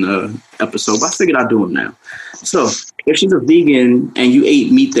early in the episode, but I figured I'd do them now. So if she's a vegan and you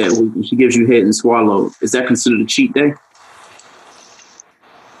ate meat that week and she gives you head and swallow, is that considered a cheat day?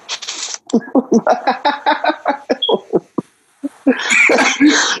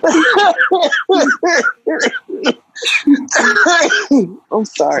 I'm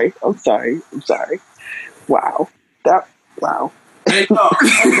sorry. Wow. Hey, no.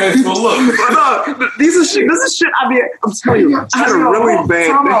 Okay, so look. No, this is shit. I'm telling you, I had a really bad.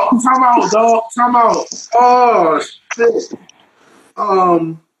 Time out, dog. Time out. Oh shit.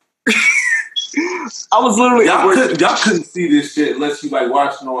 I was literally y'all couldn't see this shit unless you like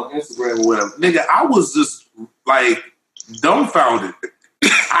watching on Instagram or whatever. Nigga, I was just like dumbfounded.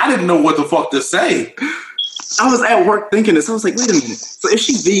 I didn't know what the fuck to say. I was at work thinking this. I was like, wait a minute. So if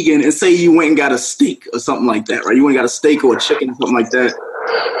she's vegan and say you went and got a steak or something like that, right? You went and got a steak or a chicken or something like that,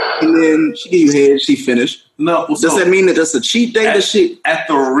 and then she gave you head, she finished. No, does that mean that that's a cheat day? At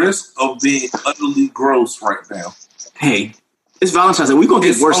the risk of being utterly gross right now. Hey, it's Valentine's Day. We're gonna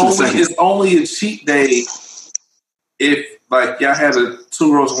get worse in a second. It's only a cheat day if like y'all had a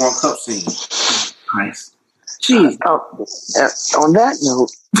 2 Roses 1 Cup scene. Nice. Jeez. On that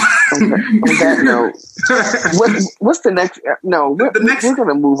note, what's the next? No, we're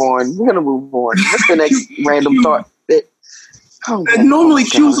gonna move on. What's the next random thought? Normally,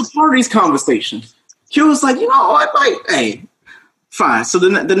 Q's a part of these conversations. Q was like, you know what? Like, hey, fine. So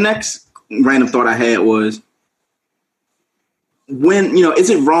the next random thought I had was, when, is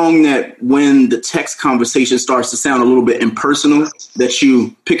it wrong that when the text conversation starts to sound a little bit impersonal, that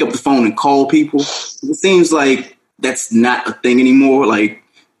you pick up the phone and call people? It seems like that's not a thing anymore. Like,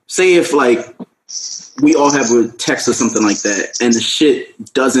 say if like we all have a text or something like that, and the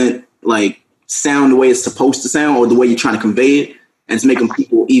shit doesn't like sound the way it's supposed to sound or the way you're trying to convey it, and it's making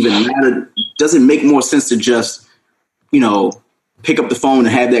people even madder. Does it make more sense to just, pick up the phone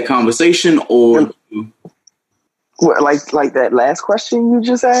and have that conversation, or like that last question you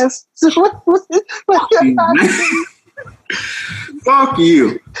just asked? Fuck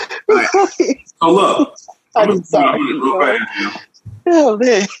you. Right. So look, I'm sorry. Oh,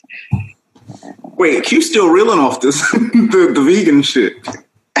 man. Wait, Q's still reeling off this the vegan shit.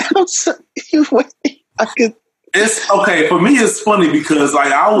 I'm sorry. It's okay for me. It's funny because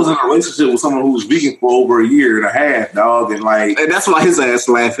like I was in a relationship with someone who was vegan for over a year and a half, dog, and like, and that's why his ass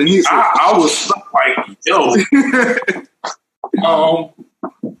laughing. I was like, yo,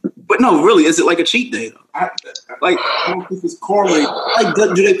 but no, really, is it like a cheat day though? I don't think it's correlated. Like,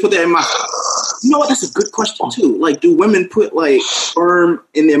 do they put that in my? You know what? That's a good question too. Like, do women put like sperm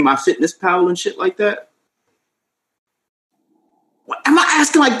in their MyFitnessPal and shit like that? Am I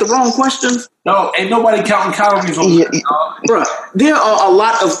asking like the wrong questions? No, ain't nobody counting calories on Bro, there are a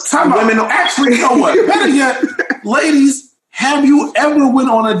lot of women. Actually, you know what? Better yet, ladies, have you ever went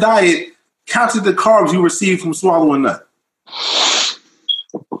on a diet, counted the carbs you received from swallowing nut?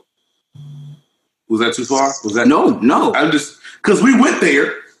 Was that too far? Was that no? I'm just because we went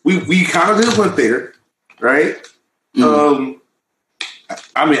there. We kind of just went there, right?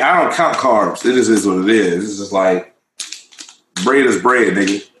 I mean, I don't count carbs. It just is what it is. It's just like bread is bread,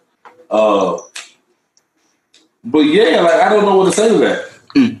 nigga. But yeah, like I don't know what to say to that.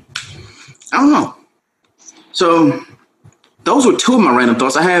 I don't know. So those were two of my random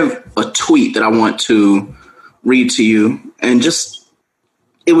thoughts. I have a tweet that I want to read to you, and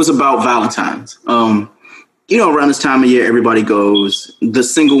it was about Valentine's. You know, around this time of year, everybody goes. The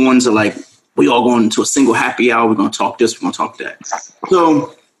single ones are like, we all going into a single happy hour. We're going to talk this. We're going to talk that.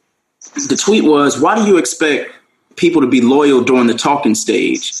 So the tweet was, why do you expect people to be loyal during the talking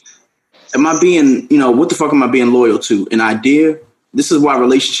stage? Am I being, what the fuck am I being loyal to? An idea? This is why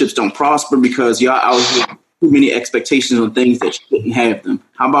relationships don't prosper, because y'all out here too many expectations on things that shouldn't have them.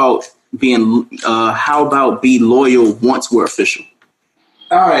 How about be loyal once we're official?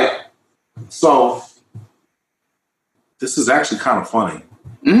 All right. So this is actually kind of funny.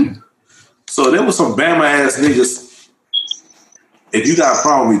 Mm-hmm. So there was some Bama ass niggas. If you got a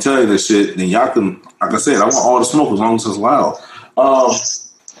problem with me telling you this shit, then y'all can, like I said, I want all the smoke as long as it's loud.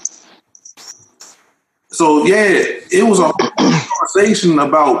 So yeah, it was a conversation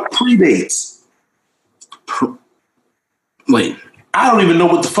about predates. Wait. I don't even know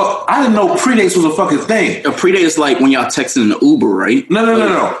what the fuck. I didn't know predates was a fucking thing. A predate is like when y'all texting in the Uber, right?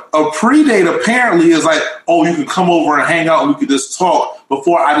 No. A predate apparently is like, oh, you can come over and hang out and we can just talk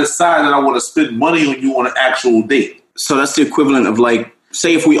before I decide that I want to spend money on you on an actual date. So that's the equivalent of like,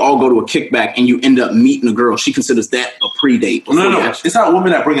 say if we all go to a kickback and you end up meeting a girl, she considers that a predate. No. It's not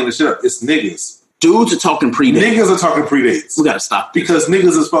women that bringing this shit up. It's niggas. Dudes are talking predates. Niggas are talking predates. We got to stop this. Because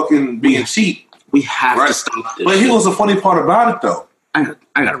niggas is fucking being cheap. We have to stop this. But here's the funny part about it, though. I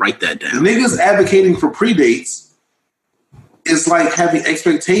got to write that down. Niggas advocating for predates is like having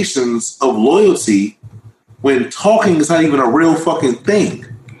expectations of loyalty when talking is not even a real fucking thing.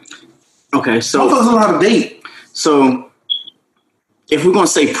 Okay, so... Motherfuckers don't know how to date. So, if we're going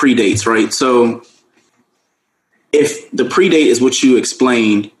to say predates, right? So, if the predate is what you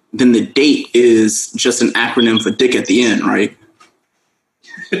explained, then the date is just an acronym for dick at the end, right?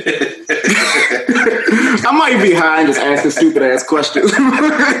 I might be high and just asking stupid ass questions. But,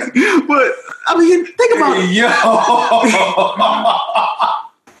 I mean, think about it. Yo.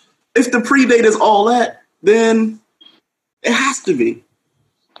 If the predate is all that, then it has to be.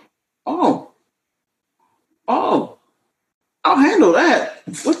 Oh, I'll handle that.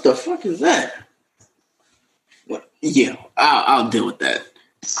 What the fuck is that? What? Yeah, I'll deal with that.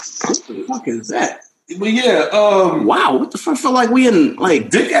 What the fuck is that? But yeah, wow, what the fuck? I feel like we in like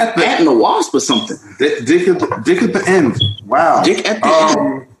dick at the and the wasp or something. Dick at the end. Wow. Dick at the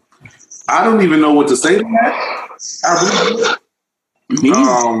end. I don't even know what to say to that. I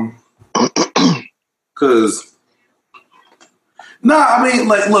really because I mean,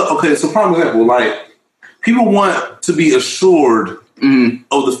 like, look, okay, so prime example, like, people want to be assured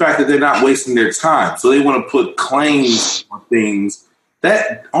of the fact that they're not wasting their time. So they want to put claims on things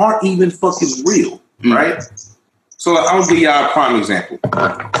that aren't even fucking real, right? So I'll give y'all a prime example.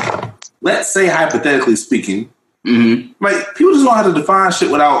 Let's say, hypothetically speaking, like, people just know how to define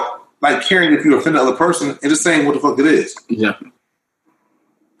shit without, like, caring if you offend the other person and just saying what the fuck it is. Yeah.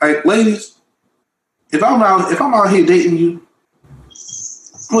 Like, ladies, if I'm out here dating you,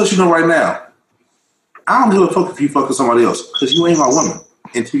 I'm gonna let you know right now, I don't give a fuck if you fucking somebody else, because you ain't my woman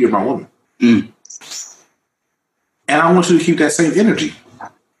until you're my woman. And I want you to keep that same energy.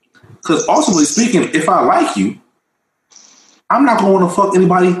 Because ultimately speaking, if I like you, I'm not going to fuck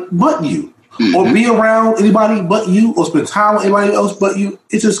anybody but you. Or be around anybody but you, or spend time with anybody else but you.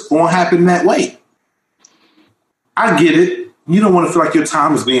 It's just going to happen that way. I get it. You don't want to feel like your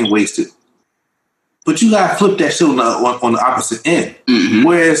time is being wasted. But you got to flip that shit on the opposite end.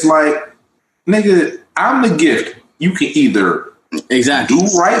 Whereas, like, nigga, I'm the gift. You can either do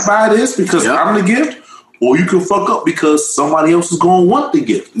right by this because I'm the gift, or you can fuck up because somebody else is going to want the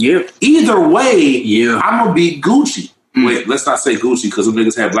gift. Either way, I'm going to be Gucci. Wait, let's not say Gucci because them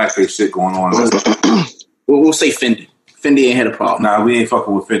niggas have blackface shit going on. We'll say Fendi. Fendi ain't had a problem. Nah, we ain't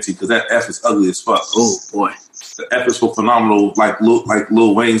fucking with Fenty because that F is ugly as fuck. Oh, boy. The F is for phenomenal, like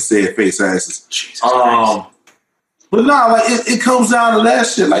Lil Wayne said, face asses. But nah, like, it comes down to that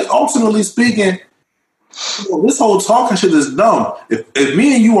shit. Like, ultimately speaking, this whole talking shit is dumb. If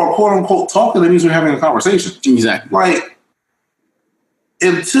me and you are quote unquote talking, that means we're having a conversation. Exactly. Like,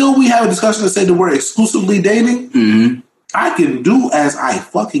 until we have a discussion that say that we're exclusively dating, I can do as I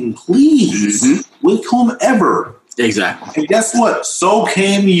fucking please with whomever. Exactly. And guess what? So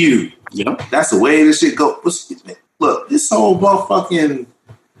can you. Yep. That's the way this shit goes. Look, this whole motherfucking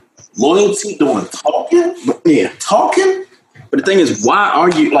loyalty doing talking. Yeah. Talking. But the thing is, why are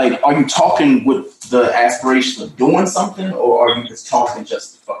you talking with the aspiration of doing something, or are you just talking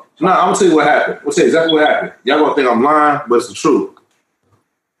just to fuck? No, I'm gonna tell you what happened. I'm gonna tell you exactly what happened. Y'all gonna think I'm lying, but it's the truth.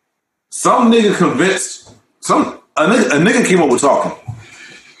 Some nigga convinced a nigga came up with talking.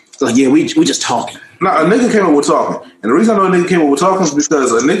 Like, yeah, we just talking. No, a nigga came up with talking. And the reason I know a nigga came up with talking is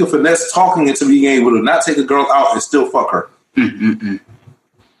because a nigga finesse talking into being able to not take a girl out and still fuck her.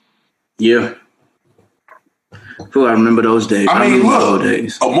 Yeah. I remember those days. I mean, look,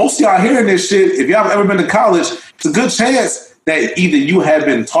 most of y'all hearing this shit, if y'all have ever been to college, it's a good chance that either you have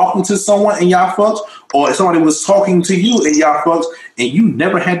been talking to someone and y'all fucked, or somebody was talking to you and y'all fucked, and you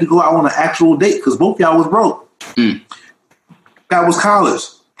never had to go out on an actual date because both y'all was broke. That was college.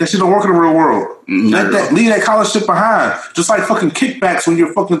 That shit don't work in the real world. Leave that college shit behind. Just like fucking kickbacks when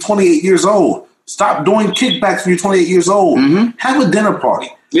you're fucking 28 years old. Stop doing kickbacks when you're 28 years old. Have a dinner party.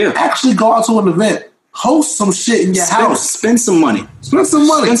 Yeah. Actually go out to an event. Host some shit in your house. Spend some money. Spend some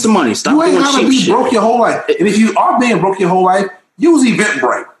money. Stop you ain't doing gotta cheap be shit. broke your whole life. And if you are being broke your whole life, use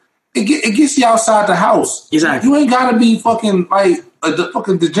Eventbrite. It gets you outside the house. Exactly. You ain't gotta be fucking like a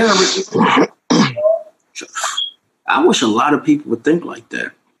fucking degenerate. I wish a lot of people would think like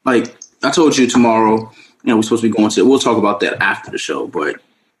that. Like I told you tomorrow, we're supposed to be going to. We'll talk about that after the show, but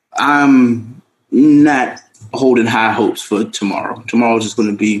I'm not holding high hopes for tomorrow. Tomorrow's just going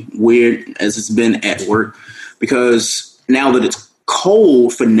to be weird as it's been at work because now that it's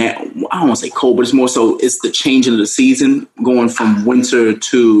cold for now, I don't want to say cold, but it's more so it's the changing of the season going from winter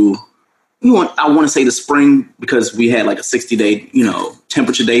to, I want to say the spring because we had like a 60-day,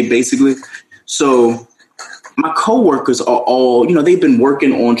 temperature day basically. So my coworkers are all, they've been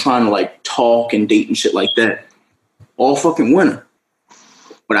working on trying to like talk and date and shit like that all fucking winter.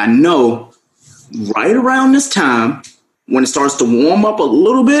 But I know right around this time, when it starts to warm up a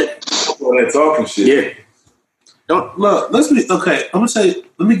little bit, when they're talking shit. Yeah. Look, let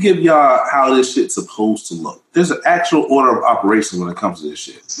me give y'all how this shit's supposed to look. There's an actual order of operations when it comes to this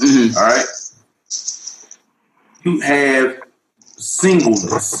shit. All right? You have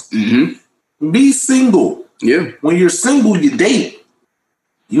singleness. Be single. Yeah. When you're single, you date.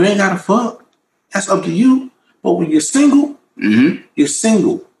 You ain't gotta fuck. That's up to you. But when you're single, you're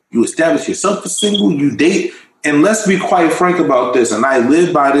single. You establish yourself as single, you date. And let's be quite frank about this. And I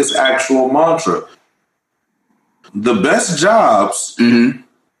live by this actual mantra. The best jobs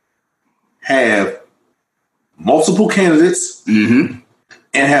have multiple candidates and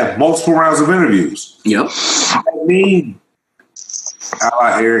have multiple rounds of interviews. Yep. I mean, I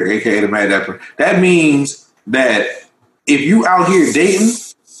like Eric, aka the Mad Dapper. That means that if you out here dating,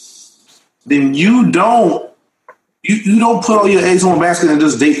 then you don't put all your eggs in one basket and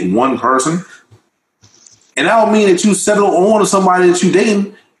just date one person. And that don't mean that you settle on to somebody that you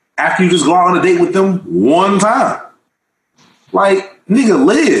dating after you just go out on a date with them one time. Like, nigga,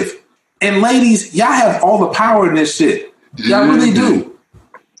 live. And ladies, y'all have all the power in this shit. Y'all really do.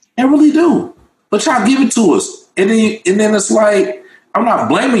 Y'all really do. But y'all give it to us. And then it's like, I'm not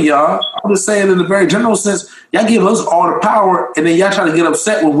blaming y'all. I'm just saying in a very general sense, y'all give us all the power, and then y'all try to get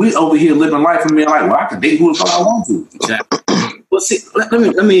upset when we over here living life and being like, well, I can date who the fuck I want to. Exactly. Well, see,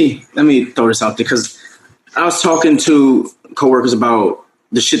 let me throw this out there because I was talking to coworkers about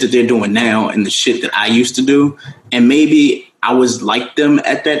the shit that they're doing now and the shit that I used to do, and maybe I was like them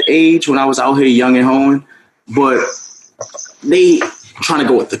at that age when I was out here young and hoeing, but they trying to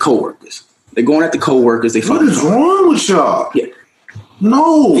go with the coworkers. They're going at the coworkers. What is wrong with y'all? Yeah.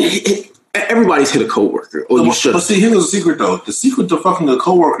 No. Everybody's hit a coworker, or you should. But see, here's the secret, though. The secret to fucking a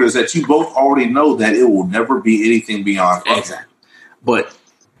coworker is that you both already know that it will never be anything beyond fucking. Exactly. But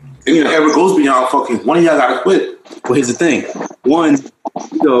if it ever goes beyond fucking, one of y'all gotta quit. Well, here's the thing. One,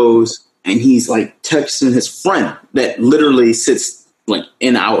 he goes and he's like texting his friend that literally sits like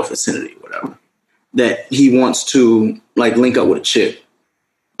in our vicinity, whatever, that he wants to like link up with a chick.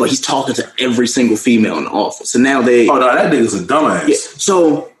 But he's talking to every single female in the office. So now they... Oh, no, that nigga's a dumbass. Yeah.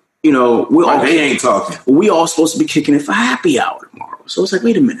 So, they ain't talking. We all supposed to be kicking it for happy hour tomorrow. So it's like,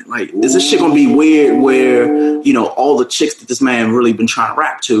 wait a minute. Like, is this shit going to be weird where, all the chicks that this man really been trying to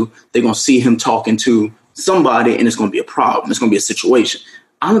rap to, they're going to see him talking to somebody and it's going to be a problem. It's going to be a situation.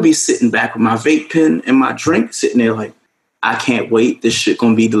 I'm going to be sitting back with my vape pen and my drink, sitting there like, I can't wait. This shit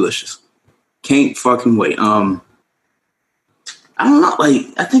going to be delicious. Can't fucking wait. I don't know. Like,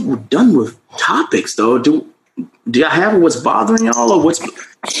 I think we're done with topics, though. Do do y'all have what's bothering y'all or what's?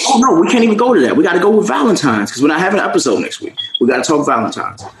 Oh no, we can't even go to that. We got to go with Valentine's because we're not having an episode next week. We got to talk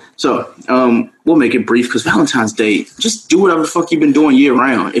Valentine's. So we'll make it brief because Valentine's Day, just do whatever the fuck you've been doing year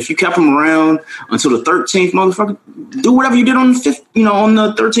round. If you kept them around until the 13th, motherfucker, do whatever you did on the 5th, on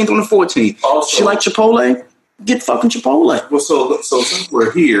the 13th, on the 14th. Also, she like Chipotle? Get fucking Chipotle. Well, so since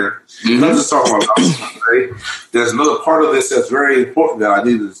we're here, let's just talk about Valentine's Day. There's another part of this that's very important that I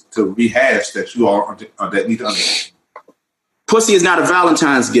need to rehash that you all that need to understand. Pussy is not a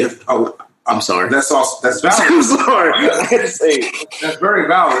Valentine's gift. Oh, I'm sorry. That's valid. I'm sorry. I had to say it. That's very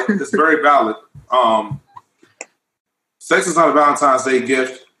valid. It's very valid. Sex is not a Valentine's Day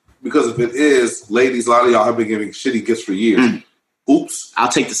gift because if it is, ladies, a lot of y'all have been giving shitty gifts for years. Oops. I'll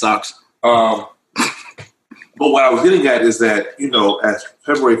take the socks. But what I was getting at is that, as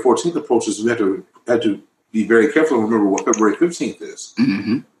February 14th approaches, we have to be very careful and remember what February 15th is,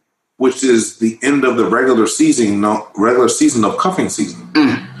 which is the end of the regular season of cuffing season.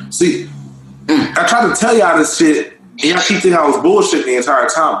 See, I tried to tell y'all this shit, and y'all keep thinking I was bullshitting the entire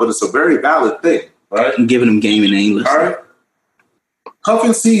time, but it's a very valid thing, right? I'm giving them game and ain't listening. All right?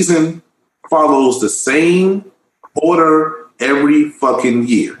 Cuffing season follows the same order every fucking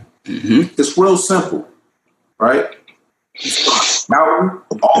year. It's real simple. Right? Mountain,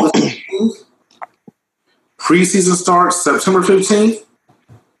 all the things. Preseason starts September 15th.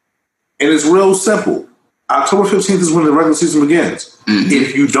 And it's real simple. October 15th is when the regular season begins.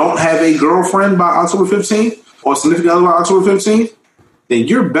 If you don't have a girlfriend by October 15th or a significant other by October 15th, then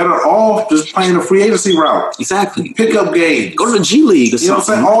you're better off just playing the free agency route. Exactly. Pick up games. Go to the G League or something. You know what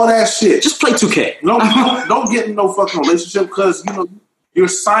I'm saying? All that shit. Just play 2K. Don't get in no fucking relationship because, you're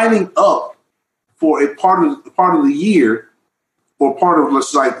signing up for a part of the year, or part of,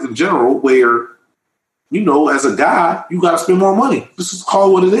 let's like in general, where as a guy you got to spend more money. This is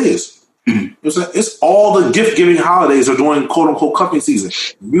called what it is. It's all the gift giving holidays are during quote unquote cuffing season.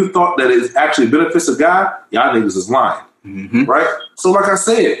 You thought that it actually benefits a guy? Y'all niggas is lying, right? So, like I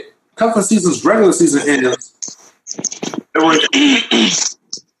said, cuffing season's regular season ends.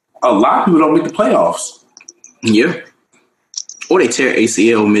 A lot of people don't make the playoffs. Yeah. Or they tear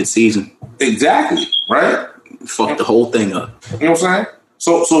ACL mid-season. Exactly, right? Fuck the whole thing up. You know what I'm saying?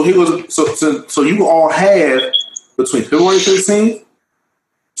 So he was so you all had between February 15th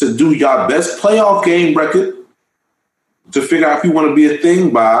to do your best playoff game record to figure out if you want to be a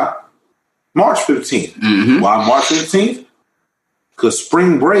thing by March 15th. Why March 15th? Because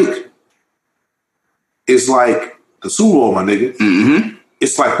spring break is like the Super Bowl, my nigga.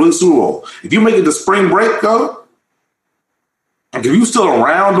 It's like the Super Bowl. If you make it to spring break, though, like if you still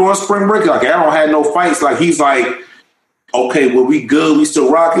around during spring break, like I don't have no fights, like he's like, okay, well we good, we still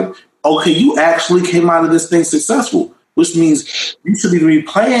rocking. Okay, you actually came out of this thing successful, which means you should even be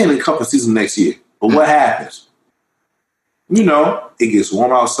playing in cuffing season next year. But what happens? It gets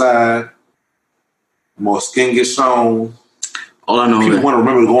warm outside, more skin gets shown. All I know people want to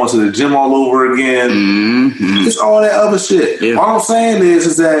remember going to the gym all over again. It's all that other shit. Yeah. All I'm saying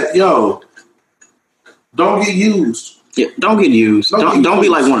is that don't get used. Yeah, don't get used. Don't be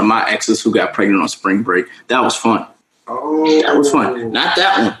like one of my exes who got pregnant on spring break. That was fun. Oh, that was fun. Not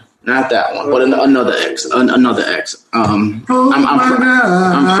that one, but another ex. Another ex. I'm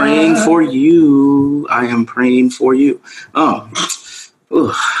praying for you. I am praying for you. Boy,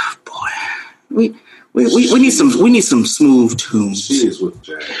 we need some smooth tunes. She is with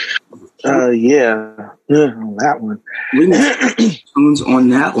Jack. Yeah, on that one. We need tunes on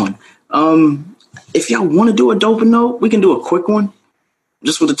that one. If y'all want to do a dope note, we can do a quick one,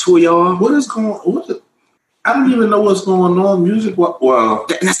 just with the two of y'all. What is going on? I don't even know what's going on music. Well,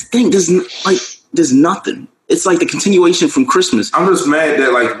 that's the thing. There's nothing. It's like the continuation from Christmas. I'm just mad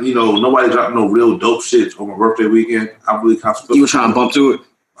that nobody dropped no real dope shit on my birthday weekend. I'm really concentrated. You were trying to bump to it.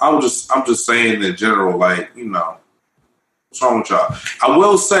 I'm just saying in general, what's wrong with y'all? I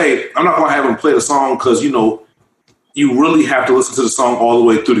will say I'm not gonna have them play the song because you really have to listen to the song all the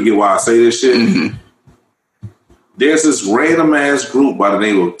way through to get why I say this shit. There's this random ass group by the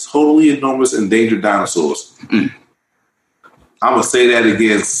name of Totally Enormous Endangered Dinosaurs. I'm gonna say that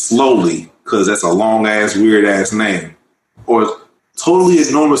again slowly because that's a long ass, weird ass name. Or Totally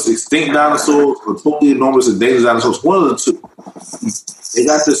Enormous Extinct Dinosaurs or Totally Enormous Endangered Dinosaurs. One of the two. They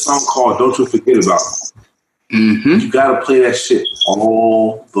got this song called "Don't You Forget About Me." You gotta play that shit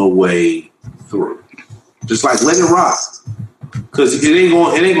all the way through. Just like let it rock, because it ain't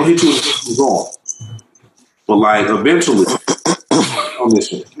gonna hit you as it's going. But eventually, on this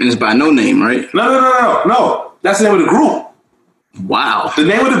shit. And it's by No Name, right? No. That's the name of the group. Wow. The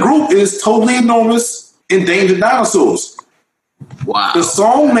name of the group is Totally Enormous Endangered Dinosaurs. Wow. The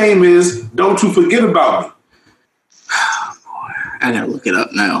song name is "Don't You Forget About Me." I gotta look it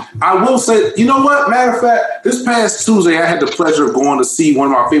up now. I will say, you know what? Matter of fact, this past Tuesday, I had the pleasure of going to see one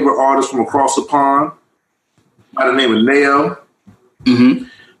of my favorite artists from across the pond by the name of Nayo. Mm-hmm.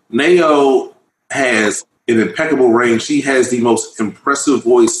 Nayo has an impeccable range. She has the most impressive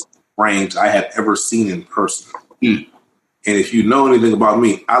voice range I have ever seen in person. Mm. And if you know anything about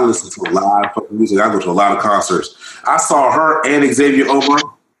me, I listen to a lot of music. I go to a lot of concerts. I saw her and Xavier Omar.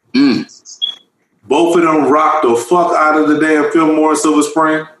 Mm. Both of them rocked the fuck out of the damn Fillmore Silver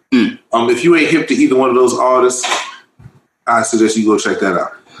Spring. Mm. If you ain't hip to either one of those artists, I suggest you go check that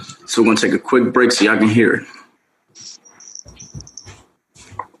out. So we're going to take a quick break so y'all can hear it.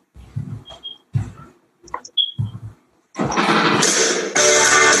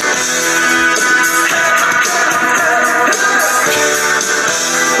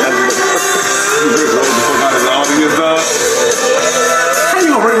 How you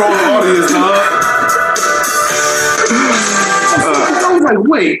gonna bring all the audience, dog? I was like,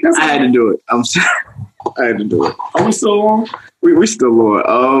 wait. I had to do it. I'm sorry. I had to do it. Are we still on? We still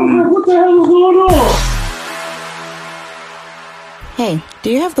on. What the hell is going on? Hey, do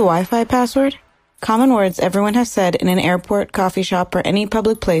you have the Wi-Fi password? Common words everyone has said in an airport, coffee shop, or any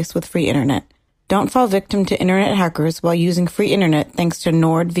public place with free internet. Don't fall victim to internet hackers while using free internet thanks to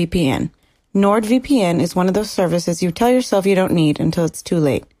NordVPN. NordVPN is one of those services you tell yourself you don't need until it's too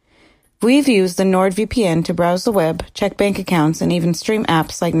late. We've used the NordVPN to browse the web, check bank accounts, and even stream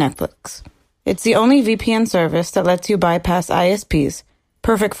apps like Netflix. It's the only VPN service that lets you bypass ISPs,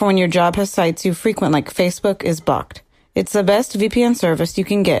 perfect for when your job has sites you frequent like Facebook is blocked. It's the best VPN service you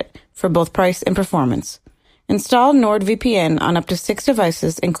can get for both price and performance. Install NordVPN on up to 6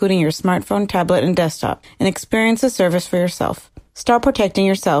 devices, including your smartphone, tablet, and desktop, and experience the service for yourself. Start protecting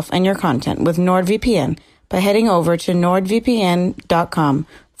yourself and your content with NordVPN by heading over to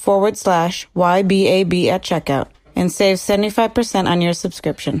nordvpn.com/YBAB at checkout and save 75% on your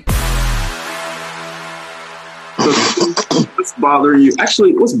subscription. What's bothering you?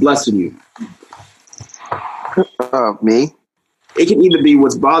 Actually, what's blessing you? Me? It can either be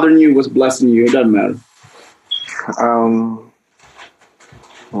what's bothering you, what's blessing you. It doesn't matter.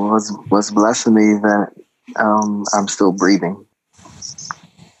 What's blessing me that I'm still breathing.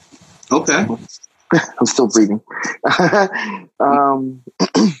 Okay. I'm still breathing.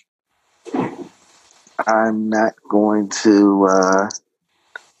 I'm not going to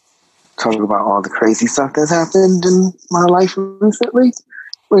talk about all the crazy stuff that's happened in my life recently.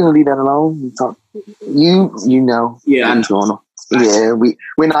 We're gonna leave that alone. We talk. You know. Yeah, what's going on. Yeah,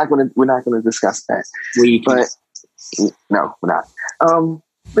 we're not gonna discuss that. No, we're not.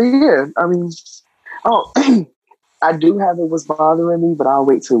 But yeah, I mean, I do have it was bothering me, but I'll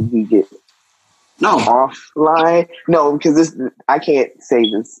wait till we get offline. No, because I can't say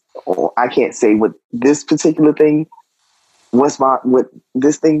this, or I can't say what this particular thing what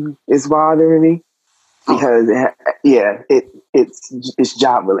this thing is bothering me, because it's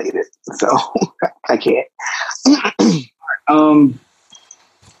job related, so I can't.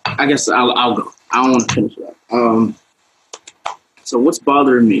 I guess I'll go. I don't want to finish that. So what's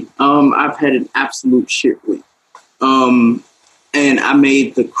bothering me? I've had an absolute shit week. And I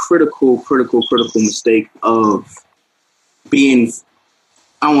made the critical mistake of being,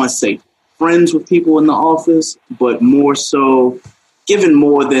 I don't want to say friends with people in the office, but more so giving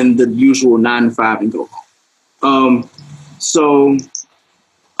more than the usual 9 to 5 and go home. So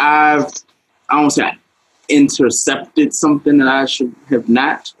I don't say I intercepted something that I should have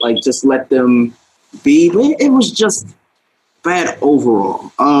not, like just let them be. It was just bad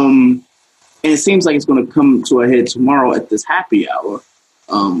overall. And it seems like it's going to come to a head tomorrow at this happy hour.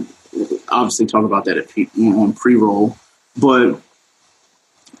 Obviously talk about that on pre-roll. But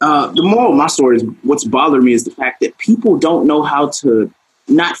the moral of my story is what's bothering me is the fact that people don't know how to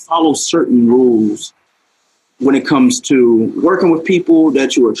not follow certain rules when it comes to working with people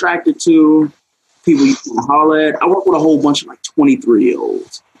that you're attracted to, people you want to holler at. I work with a whole bunch of like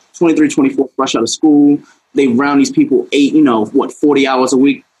 23-year-olds, 23, 24, fresh out of school. They round these people 40 hours a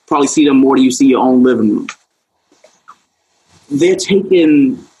week. Probably see them more than you see your own living room. They're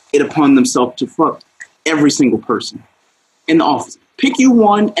taking it upon themselves to fuck every single person in the office. Pick you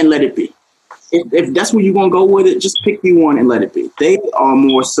one and let it be. If that's where you're going to go with it, just pick you one and let it be. They are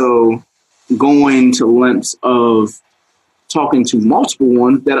more so going to lengths of talking to multiple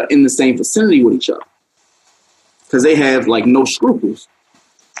ones that are in the same vicinity with each other, because they have like no scruples.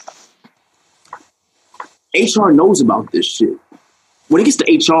 HR knows about this shit. When it gets to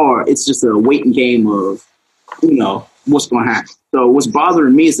HR, it's just a waiting game of, what's going to happen. So what's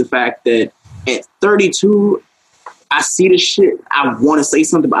bothering me is the fact that at 32, I see this shit. I want to say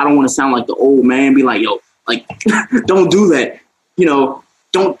something, but I don't want to sound like the old man, be like, yo, like, don't do that.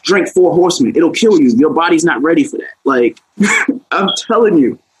 don't drink Four Horsemen. It'll kill you. Your body's not ready for that. Like, I'm telling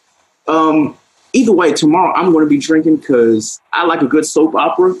you. Either way, tomorrow I'm going to be drinking because I like a good soap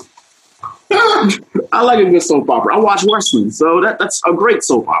opera. I like a good soap opera. I watch wrestling, so that's a great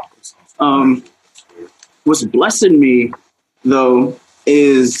soap opera. What's blessing me, though,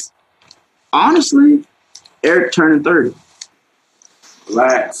 is honestly Eric turning 30.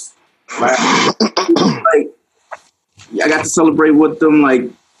 Relax. Like, I got to celebrate with them. Like,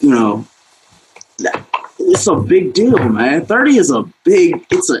 it's a big deal, man. 30 is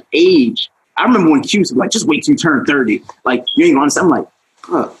it's an age. I remember when Q was like, just wait till you turn 30. Like, you ain't gonna understand. I'm like,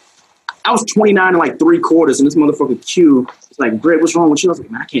 I was 29 and like 3/4, and this motherfucker Q was like, Greg, what's wrong with you? I was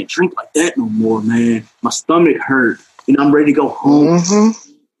like, man, I can't drink like that no more, man. My stomach hurt. I'm ready to go home. Mm-hmm.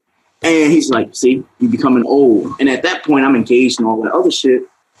 And he's like, see, you becoming old. And at that point, I'm engaged in all that other shit.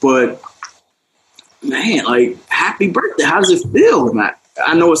 But, man, like, happy birthday. How does it feel, man?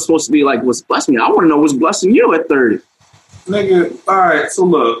 I know it's supposed to be like what's blessing me. I want to know what's blessing you at 30. Nigga, all right, so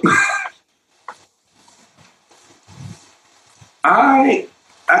look. I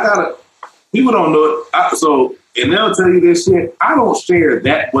gotta, people don't know it. And they'll tell you this shit. I don't share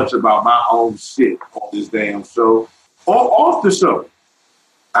that much about my own shit on this damn show or off the show.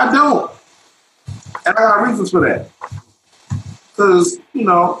 I don't. And I got reasons for that. Because,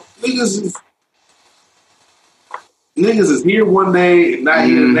 niggas is here one day and not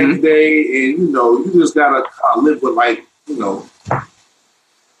here the next day. And, you just gotta live with, like,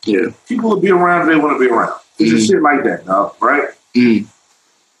 yeah. People will be around if they want to be around. It's just shit like that, dog, right? Mm.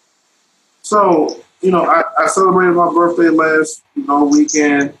 So, I celebrated my birthday last,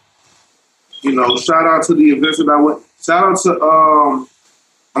 weekend. Shout out to the events that I went. Shout out to,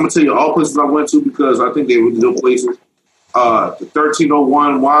 I'm going to tell you all places I went to because I think they were good places. The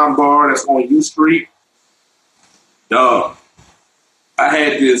 1301 Wine Bar that's on U Street. Dog. I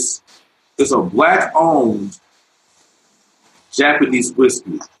had it's a black-owned Japanese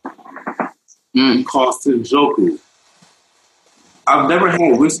whiskey called Senjoku. I've never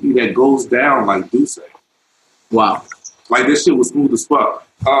had whiskey that goes down like Douce. Wow. Like, this shit was smooth as fuck.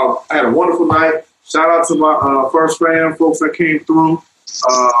 I had a wonderful night. Shout out to my first fam folks that came through.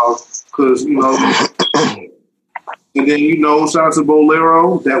 Because, and then, shout out to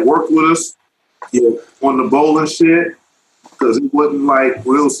Bolero that worked with us on the bowling shit. Because it wasn't, like,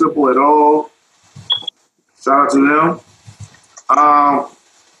 real simple at all. Shout out to them.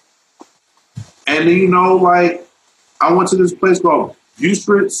 And then, I went to this place called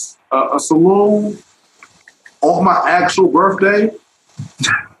Bustritz, a saloon, on my actual birthday.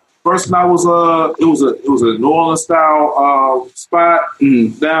 First night was it was a New Orleans style spot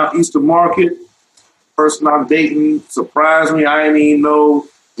down Eastern Market. Person I'm dating surprised me. I didn't even know.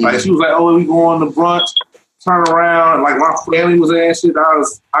 Like, she was like, "Oh, we going to brunch." Turn around, like, my family was there and shit.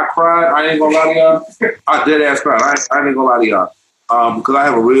 I cried. I ain't gonna lie to y'all. I dead ass cried. I ain't gonna lie to y'all. Because I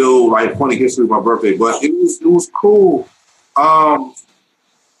have a real, like, funny history with my birthday, but it was cool.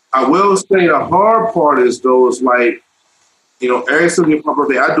 I will say the hard part is, though, is like, every single year for my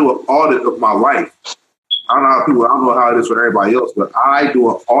birthday, I do an audit of my life. I don't know how it is for everybody else, but I do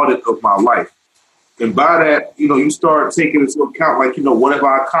an audit of my life. And by that, you start taking into account, like, what have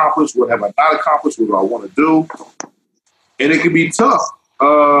I accomplished? What have I not accomplished? What do I want to do? And it can be tough.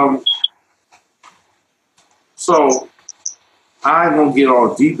 So I ain't going to get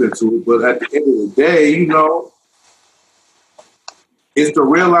all deep into it, but at the end of the day, it's the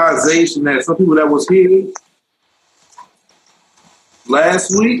realization that some people that was here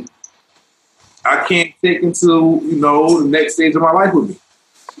last week, I can't take into, the next stage of my life with me.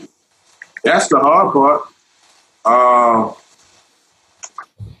 That's the hard part.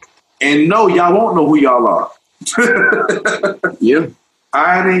 And no, y'all won't know who y'all are. Yeah.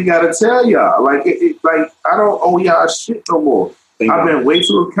 I ain't got to tell y'all. Like, like, I don't owe y'all shit no more. I've been way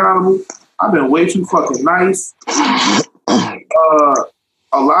too accountable. I've been way too fucking nice.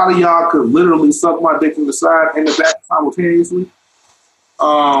 A lot of y'all could literally suck my dick from the side and the back simultaneously.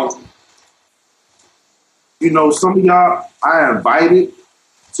 Some of y'all I invited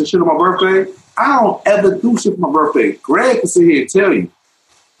to shit on my birthday. I don't ever do shit for my birthday. Greg can sit here and tell you.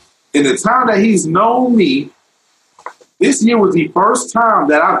 In the time that he's known me, this year was the first time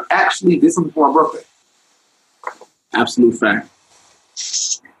that I've actually did something for my birthday. Absolute fact.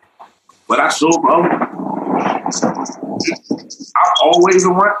 But I show up. I'm always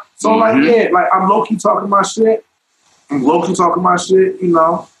around. So, like, I'm low-key talking my shit. Because, some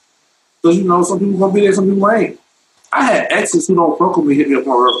people gonna be there, some people ain't. I had exes who don't fuck with me hit me up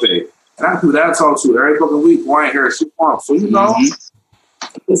on my birthday. And I have people that I talk to every fucking week who I ain't heard shit from. So,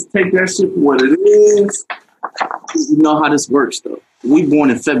 let's take that shit for what it is. You know how this works, though. We born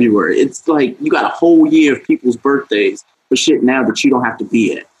in February. It's like you got a whole year of people's birthdays for shit now that you don't have to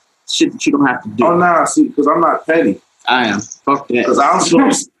be at. Shit that you don't have to do. Oh, nah, see, because I'm not petty. I am. Fuck that. Because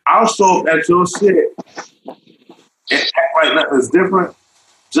I'll show up at your shit and act like nothing's different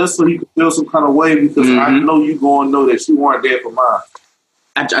just so you can feel some kind of way because I know you going to know that you weren't there for mine.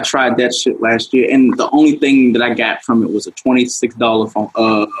 I tried that shit last year, and the only thing that I got from it was a $26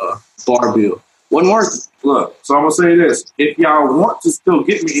 bar bill. Wasn't worth it. Look, so I'm going to say this. If y'all want to still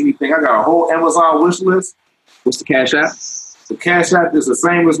get me anything, I got a whole Amazon wish list. What's the Cash App? The Cash App is the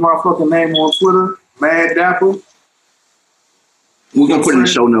same as my fucking name on Twitter, Mad Dapper. We're going to put it in the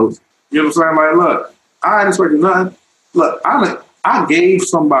show notes. You know what I'm saying? Like, look, I ain't expecting nothing. Look, I gave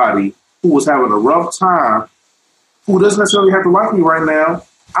somebody who was having a rough time, who doesn't necessarily have to like me right now,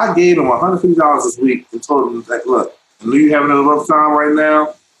 I gave them $150 this week and told them, that, look, I know you're having a rough time right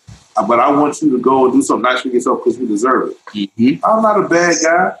now, but I want you to go and do something nice for yourself because you deserve it. Mm-hmm. I'm not a bad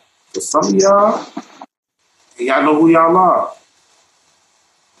guy, but some of y'all, and y'all know who y'all are.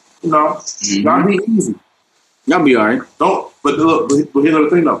 You know, y'all be easy. Y'all be all right. But here's the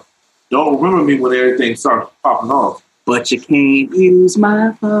thing, though. Don't remember me when everything starts popping off. But you can't use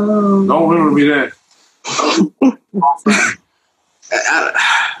my phone. Don't remember me then.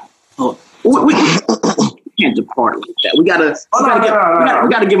 We can't depart like that. We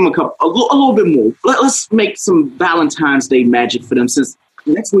gotta give them a little bit more. Let's make some Valentine's Day magic for them. Since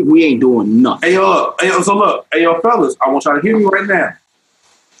next week we ain't doing nothing. Hey yo, fellas, I want y'all to hear me right now.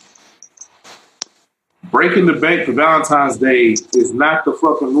 Breaking the bank for Valentine's Day is not the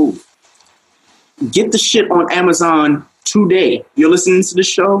fucking move. Get the shit on Amazon today. You're listening to the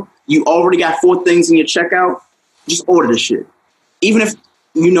show. You already got 4 things in your checkout. Just order the shit. Even if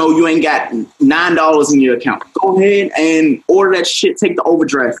you ain't got $9 in your account, go ahead and order that shit. Take the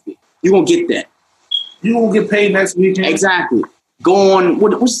overdraft fee. You're gonna get that. You won't get paid next weekend. Exactly. Go on.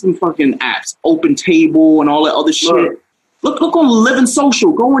 What's some fucking apps? Open Table and all that other shit. Look on Living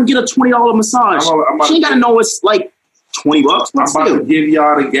Social. Go and get a $20 massage. She ain't gotta know it's like $20. I'm about to give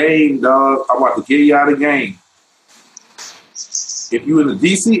y'all the game, dog. I'm about to give y'all the game. If you in the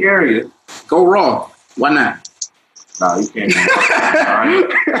DC area, go Raw. Why not? Nah, you can't do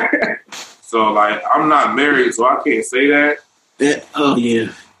that. So, like, I'm not married, so I can't say that. Oh,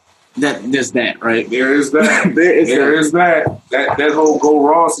 yeah. There's that, right? There is that. there is that. That whole go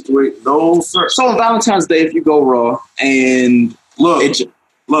Raw situation. No, sir. So on Valentine's Day, if you go Raw and no,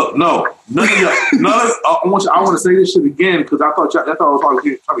 none of y'all. I want to say this shit again because I thought it was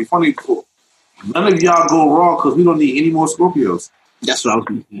probably trying to be funny before. None of y'all go Raw because we don't need any more Scorpios. That's what I was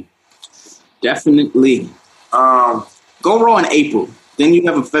thinking. Definitely. Go Raw in April. Then you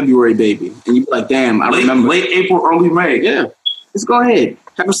have a February baby, and you be like, "Damn, I remember." Late April, early May. Yeah, just go ahead.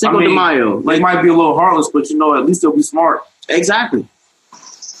 Have a Cinco de Mayo. They might be a little heartless, but at least they'll be smart. Exactly.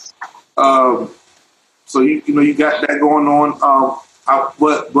 So you got that going on.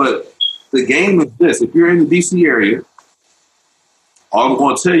 But the game is this: if you're in the DC area, all I'm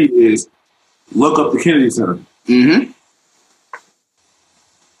going to tell you is look up the Kennedy Center. Mm-hmm.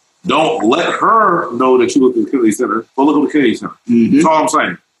 Don't let her know that you look at the Kennedy Center. Go look at the Kennedy Center. Mm-hmm. That's all I'm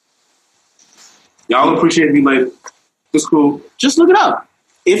saying. Y'all appreciate me later. It's cool. Just look it up.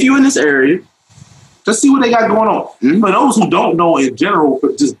 If you're in this area, just see what they got going on. Mm-hmm. For those who don't know in general,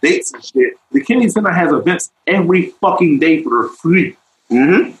 for just dates and shit, the Kennedy Center has events every fucking day for free.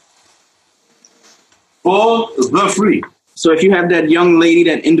 Mm-hmm. For the free. So if you have that young lady,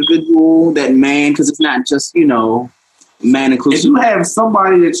 that individual, that man, because it's not just, man inclusive. If you have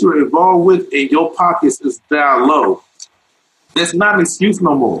somebody that you're involved with and your pockets is down low, that's not an excuse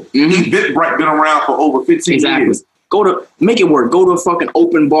no more. Mm-hmm. Been around for over 15 years. Make it work. Go to a fucking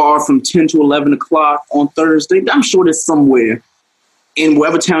open bar from 10 to 11 o'clock on Thursday. I'm sure there's somewhere in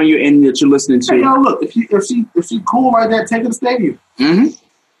whatever town you're in that you're listening to. Hey, yo, look, if she cool like that, take her to the stadium. Mm-hmm.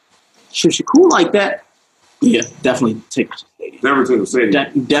 If she cool like that, yeah, definitely take her to the stadium. Never take her to the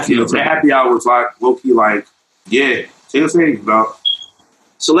stadium. Definitely. The happy hour was like, low-key like, yeah, take her to the stadium, dog.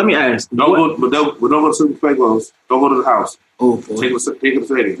 So let me ask. Don't go to the playgrounds. Don't go to the house. Oh, boy. Take her to the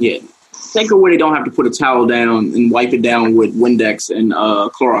stadium. Yeah. Take her where they don't have to put a towel down and wipe it down with Windex and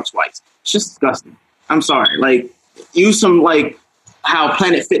Clorox wipes. It's just disgusting. I'm sorry. Like, use some, like, how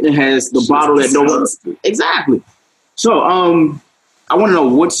Planet Fitness has the bottle that no one... Exactly. So, I want to know,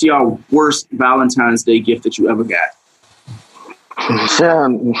 what's your worst Valentine's Day gift that you ever got? Because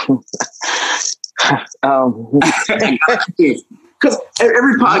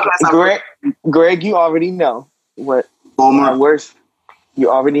every podcast... Greg, you already know what Walmart. My worst... You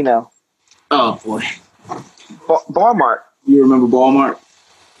already know. Oh, boy. Walmart. You remember Walmart?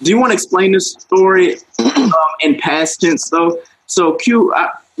 Do you want to explain this story in past tense, though? So Q,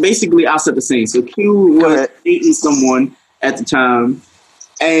 basically, I'll set the scene. So Q was dating someone at the time,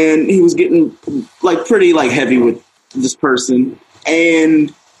 and he was getting like pretty like heavy with this person,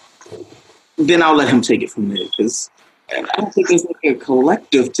 and then I'll let him take it from there because I don't think there's like a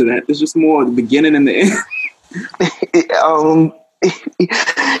collective to that. There's just more the beginning and the end.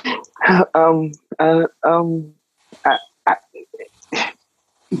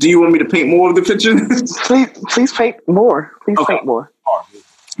 Do you want me to paint more of the picture? please paint more. Paint more.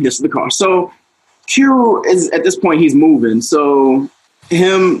 This is the car. So Q is at this point he's moving. So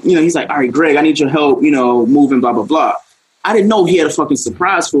him, he's like, all right, Greg, I need your help, moving, blah, blah, blah. I didn't know he had a fucking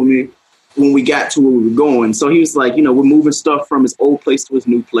surprise for me when we got to where we were going. So he was like, we're moving stuff from his old place to his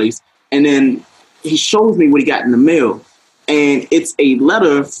new place. And then he shows me what he got in the mail. And it's a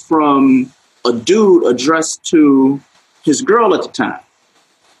letter from a dude addressed to his girl at the time.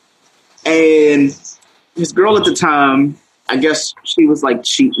 And his girl at the time, I guess she was like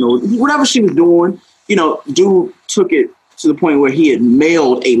cheating or whatever she was doing. Dude took it to the point where he had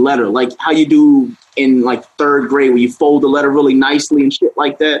mailed a letter, like how you do in like third grade, where you fold the letter really nicely and shit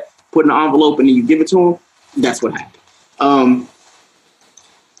like that, put in an envelope and then you give it to him. That's what happened.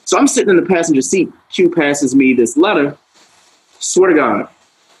 So I'm sitting in the passenger seat. Q passes me this letter. Swear to God,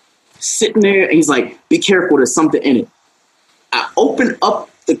 sitting there, and he's like, "Be careful, there's something in it." I open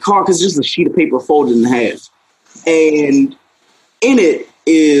up the car because it's just a sheet of paper folded in half, and in it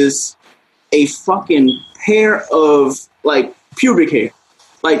is a fucking pair of like pubic hair.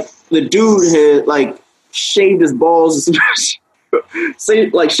 Like the dude had like shaved his balls,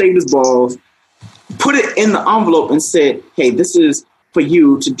 shaved his balls, put it in the envelope and said, "Hey, this is for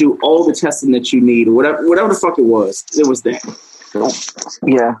you to do all the testing that you need," or whatever the fuck it was. It was that.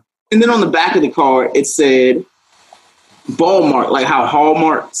 Yeah. And then on the back of the car, it said ball mark, like how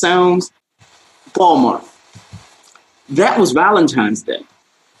Hallmark sounds. Ball mark. That was Valentine's Day.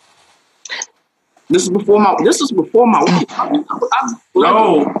 This was before my wife.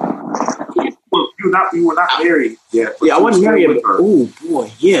 No. You were not married yet. Yeah, I wasn't married yet. Oh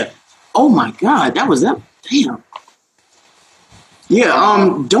boy, yeah. Oh my God, that was that. Damn.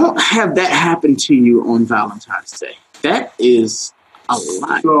 Yeah, don't have that happen to you on Valentine's Day. That is a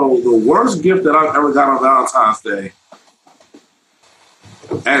lot. So the worst gift that I've ever got on Valentine's Day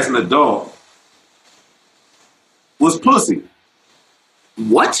as an adult was pussy.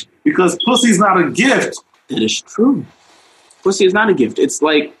 What? Because pussy's not a gift. That is true. Pussy is not a gift. It's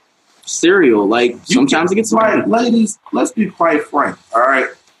like cereal. Like sometimes it gets right. Ladies, let's be quite frank. All right.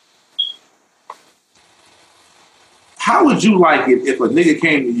 How would you like it if a nigga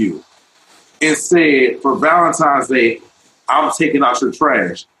came to you and said, for Valentine's Day, I'm taking out your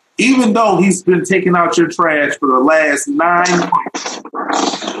trash? Even though he's been taking out your trash for the last 9 months.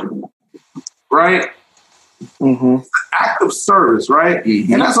 Right? Mm-hmm. It's an act of service, right?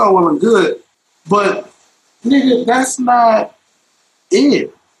 Mm-hmm. And that's all well and good. But, nigga, that's not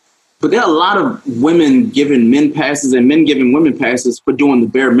it. But there are a lot of women giving men passes and men giving women passes for doing the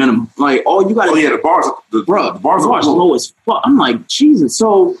bare minimum. Like, the bars are low as fuck. I'm like, Jesus.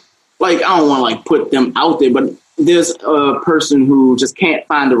 So, like, I don't want to like put them out there, but there's a person who just can't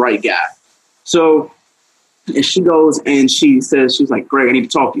find the right guy. So, and she goes and she says, she's like, Greg, I need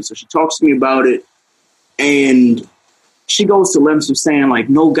to talk to you. So she talks to me about it, and she goes to lengths of saying like,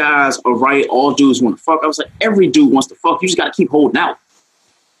 no guys are right. All dudes want to fuck. I was like, every dude wants to fuck. You just got to keep holding out.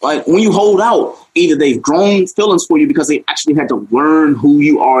 Like, when you hold out, either they've grown feelings for you because they actually had to learn who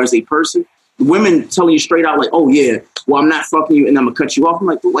you are as a person. Women telling you straight out, like, oh, yeah, well, I'm not fucking you and I'm going to cut you off. I'm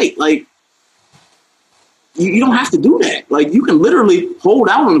like, but wait, like, you don't have to do that. Like, you can literally hold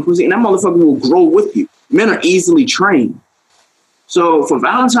out on the pussy and that motherfucker will grow with you. Men are easily trained. So for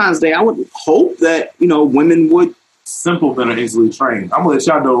Valentine's Day, I would hope that, women would. Simple men are easily trained. I'm going to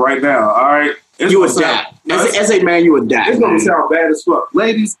let y'all know right now, all right? You adapt. As a man, you adapt. It's gonna sound bad as fuck,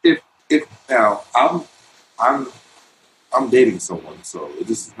 ladies. If now I'm dating someone, so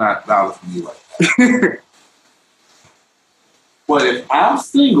this is not valid for me like that. But if I'm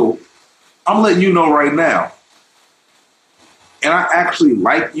single, I'm letting you know right now, and I actually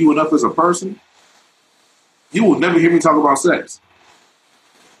like you enough as a person, you will never hear me talk about sex.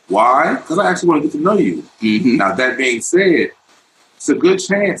 Why? Because I actually want to get to know you. Mm-hmm. Now that being said, it's a good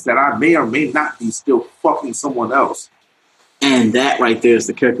chance that I may or may not be still fucking someone else. And that right there is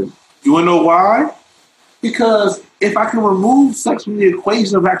the kicker. You want to know why? Because if I can remove sex from the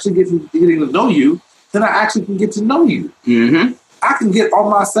equation of actually getting to know you, then I actually can get to know you. Mm-hmm. I can get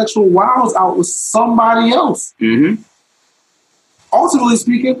all my sexual wiles out with somebody else. Mm-hmm. Ultimately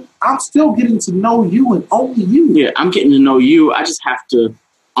speaking, I'm still getting to know you and only you. Yeah, I'm getting to know you. I just have to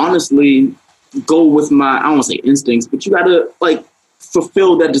honestly go with my, I don't want to say instincts, but you got to like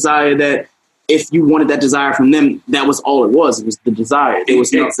fulfill that desire that if you wanted that desire from them, that was all it was. It was the desire. It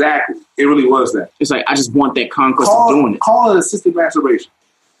was exactly. It really was that. It's like, I just want that conquest of doing it. Call it assisted masturbation.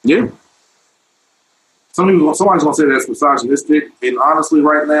 Yeah. Somebody's going to say that's misogynistic. And honestly,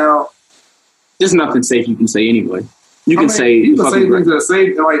 right now, there's nothing safe you can say anyway. You can say things that are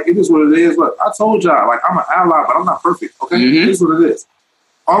safe. Like, it is what it is. Look, I told y'all, like, I'm an ally, but I'm not perfect. Okay? It is what it is.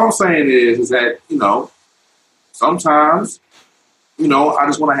 All I'm saying is that, you know, sometimes, you know, I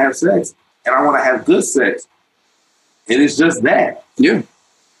just want to have sex and I want to have good sex. And it's just that. Yeah.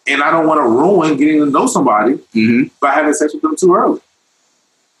 And I don't want to ruin getting to know somebody by having sex with them too early.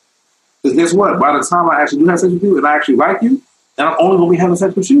 Because guess what? By the time I actually do have sex with you and I actually like you, then I'm only going to be having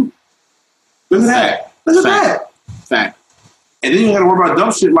sex with you. Look at that. Look at that. Fact. And then you got to worry about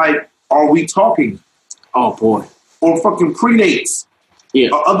dumb shit like, are we talking? Oh, boy. Or fucking predates. Yeah.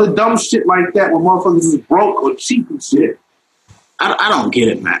 Or other dumb shit like that where motherfuckers is broke or cheap and shit. I don't get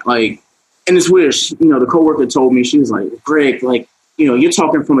it, man. Like, and it's weird. You know, the coworker told me, she was like, Greg, like, you know, you're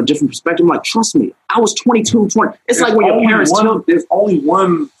talking from a different perspective. I'm like, trust me, I was 22, 20. It's like when your parents tell. There's only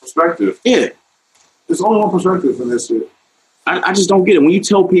one perspective. Yeah. There's only one perspective in this shit. I just don't get it. When you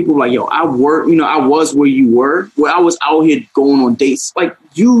tell people like, yo, I was where you were, where I was out here going on dates. Like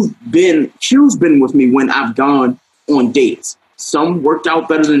Q's been with me when I've gone on dates. Some worked out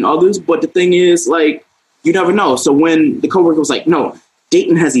better than others, but the thing is, like, you never know. So when the coworker was like, no,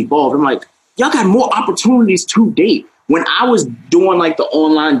 dating has evolved. I'm like, y'all got more opportunities to date. When I was doing like the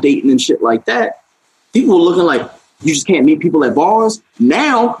online dating and shit like that, people were looking like, you just can't meet people at bars.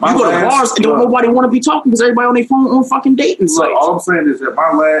 Now you go to bars and don't nobody want to be talking because everybody on their phone on fucking dating sites. All I'm saying is that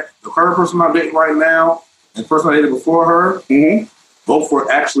the current person I'm dating right now and the person I dated before her, both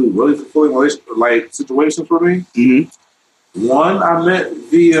were actually really fulfilling like situations for me. One I met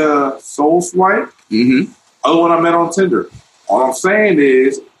via Soul Swipe. Other one I met on Tinder. All I'm saying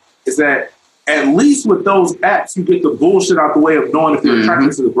is that at least with those apps, you get the bullshit out the way of knowing if you're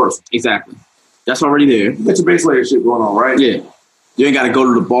attracted to the person. Exactly. That's already there. You got your base layer shit going on, right? Yeah. You ain't got to go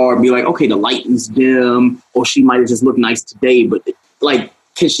to the bar and be like, okay, the lighting's dim, or she might have just looked nice today, but like,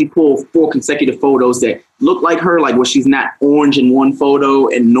 can she pull 4 consecutive photos that look like her, like where she's not orange in one photo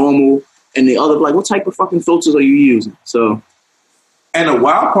and normal and the other? Like, what type of fucking filters are you using? So, and the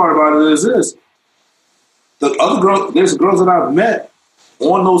wild part about it is this: there's girls that I've met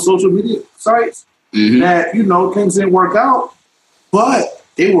on those social media sites that, you know, things didn't work out, but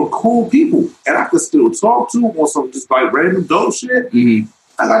they were cool people, and I could still talk to them on some just like random dope shit.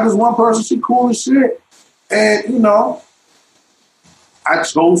 I got this one person, she cool as shit, and you know, I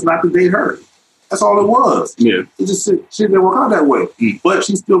chose not to date her. That's all it was. Yeah, it just shit didn't work out that way. But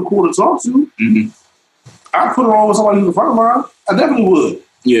she's still cool to talk to. I put her on with somebody who's in front of her. I definitely would.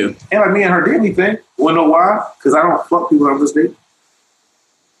 Yeah, and like me and her did anything. Wanna know why? Because I don't fuck people I'm just dating.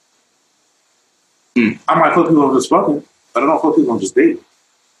 I might fuck people I'm just fucking, but I don't fuck people I'm just dating.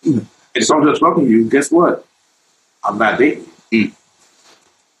 And if I'm just fucking you, guess what? I'm not dating.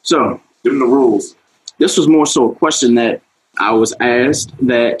 So, give them the rules. This was more so a question that I was asked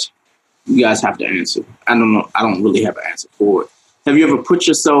that you guys have to answer. I don't know. I don't really have an answer for it. Have you ever put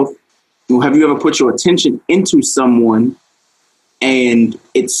your attention into someone and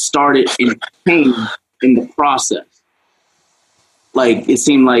it started in pain in the process? Like, it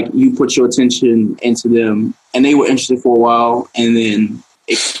seemed like you put your attention into them and they were interested for a while and then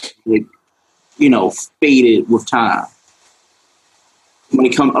it you know, faded with time. When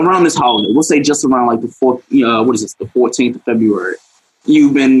it comes around this holiday, we'll say just around like the 14th of February,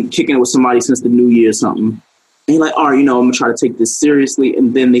 you've been kicking it with somebody since the New Year or something. And you're like, all right, you know, I'm going to try to take this seriously.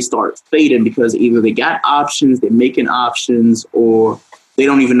 And then they start fading because either they got options, they're making options, or they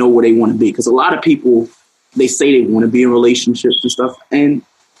don't even know where they want to be. Because a lot of people, they say they want to be in relationships and stuff, and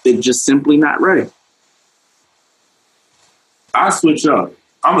they're just simply not ready. I switch up.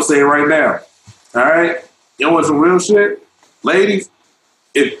 I'm going to say it right now. All right? You know what's some real shit? Ladies,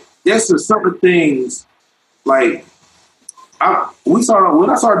 if there's certain things, like, when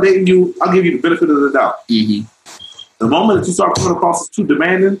I start dating you, I'll give you the benefit of the doubt. The moment that you start coming across as too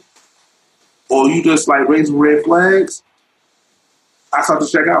demanding, or you just, like, raising red flags, I start to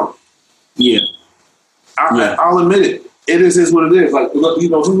check out. Yeah. I'll admit it. It is what it is. Like, you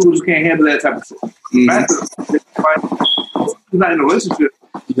know, some people just can't handle that type of stuff. You're not in a relationship.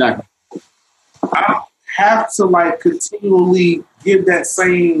 Exactly. I have to like continually give that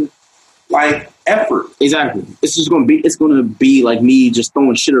same like effort. Exactly. It's gonna be like me just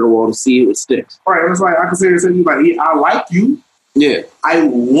throwing shit at the wall to see if it sticks. Right. It's like I can say to you like, yeah, I like you. Yeah. I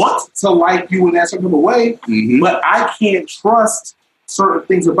want to like you in that certain way, but I can't trust certain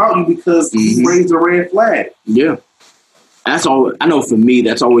things about you because you raised a red flag. Yeah. That's all. I know for me,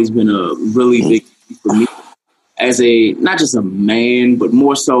 that's always been a really big thing for me as a, not just a man, but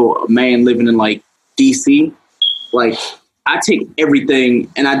more so a man living in like DC. Like, I take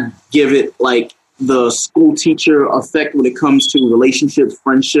everything and I give it like the school teacher effect when it comes to relationships,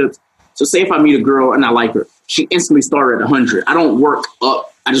 friendships. So say if I meet a girl and I like her, she instantly started at 100. I don't work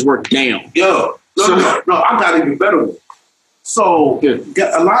up. I just work down. No, I got even better one. So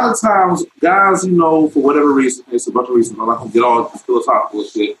a lot of times, guys, you know, for whatever reason, it's a bunch of reasons. I'm not gonna get all this philosophical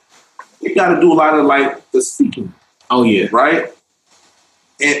shit. You got to do a lot of like the seeking. Oh yeah, right.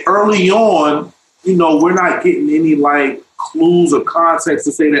 And early on, you know, we're not getting any like clues or context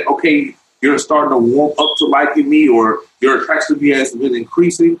to say that okay, you're starting to warm up to liking me or your attraction to me has been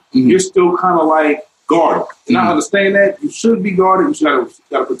increasing. You're still kind of like guarded. And I understand that you should be guarded. You should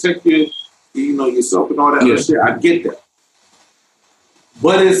gotta protect yourself and all that other shit. I get that.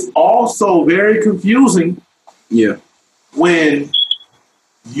 But it's also very confusing when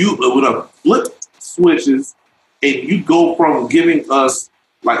you, with a flip switches and you go from giving us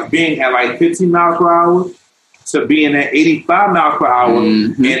like being at like 15 miles per hour to being at 85 miles per hour.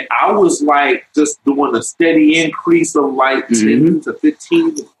 And I was like just doing a steady increase of like 10 to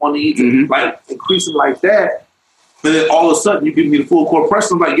 15 to 20, to like increasing like that. And then all of a sudden you give me the full court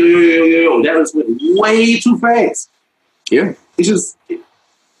press. I'm like, yo, that was way too fast. Yeah. It's just,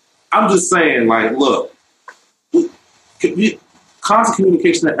 I'm just saying, like, look, constant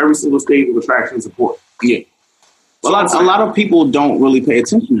communication at every single stage of attraction is important. Yeah. Well, a lot of people don't really pay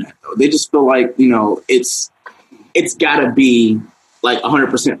attention to that, though. They just feel like, you know, it's got to be like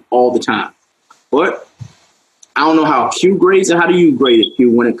 100% all the time. But I don't know how Q grades it. How do you grade it,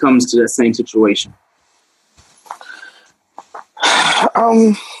 Q, when it comes to that same situation?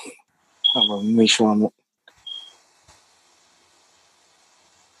 I'm gonna make sure I'm.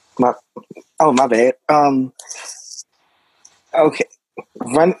 My bad. Okay.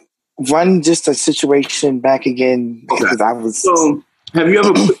 Run just a situation back again because I was. So, have you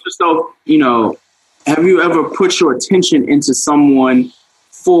ever put yourself, have you ever put your attention into someone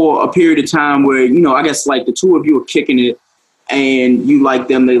for a period of time where, I guess like the two of you are kicking it and you like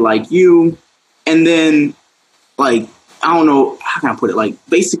them, they like you. And then like, I don't know, how can I put it? Like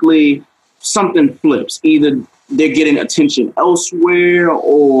basically something flips. Either they're getting attention elsewhere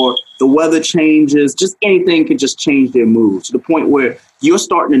or the weather changes. Just anything could just change their mood to the point where you're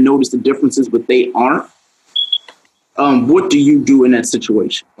starting to notice the differences, but they aren't. What do you do in that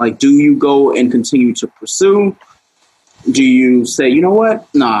situation? Like, do you go and continue to pursue? Do you say, you know what?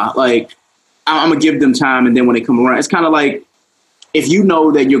 Nah, like, I'm going to give them time. And then when they come around, it's kind of like if you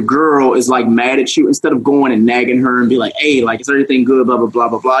know that your girl is like mad at you, instead of going and nagging her and be like, hey, like, is everything good? Blah, blah, blah,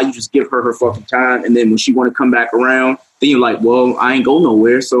 blah, blah. You just give her fucking time. And then when she want to come back around, then you're like, well, I ain't go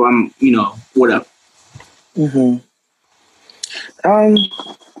nowhere. So I'm, whatever. Mm-hmm. I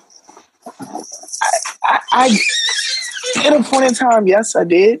at a point in time, yes, I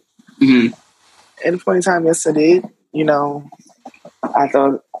did. Mm-hmm. At a point in time, yes, I did. I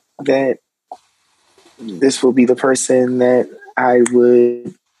thought that this will be the person that I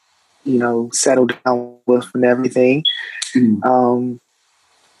would, settle down with and everything. Mm-hmm.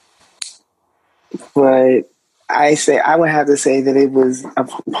 But I would have to say that it was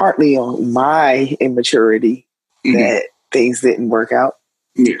partly on my immaturity that things didn't work out.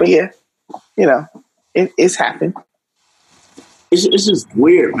 Yeah. But yeah, it's happened. It's just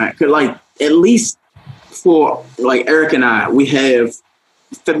weird, man. 'Cause like, at least for like Eric and I, we have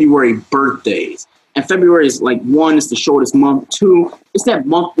February birthdays. And February is like, 1, it's the shortest month. 2, it's that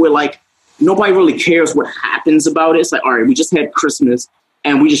month where like nobody really cares what happens about it. It's like, all right, we just had Christmas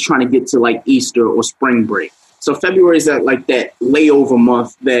and we just trying to get to like Easter or spring break. So February is that layover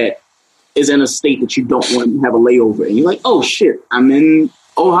month that is in a state that you don't want to have a layover. And you're like, oh shit, I'm in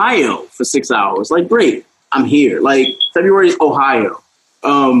Ohio for 6 hours. Like, great, I'm here. Like, February is Ohio.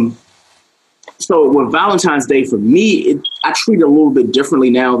 So with Valentine's Day, for me, I treat it a little bit differently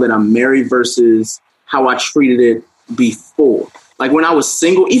now that I'm married versus how I treated it before. Like when I was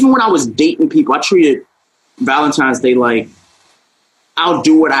single, even when I was dating people, I treated Valentine's Day like I'll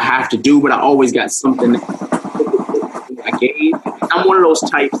do what I have to do, but I always got something I gave. I'm one of those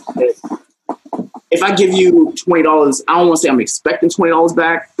types that if I give you $20, I don't want to say I'm expecting $20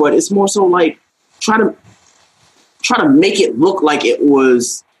 back, but it's more so like try to make it look like it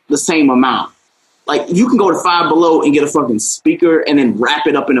was the same amount. Like, you can go to Five Below and get a fucking speaker and then wrap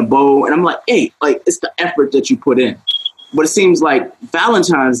it up in a bow. And I'm like, hey, like, it's the effort that you put in. But it seems like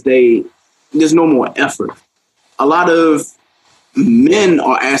Valentine's Day, there's no more effort. A lot of men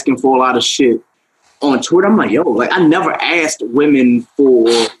are asking for a lot of shit on Twitter. I'm like, yo, like I never asked women for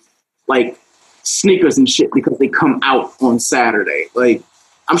like sneakers and shit because they come out on Saturday. Like,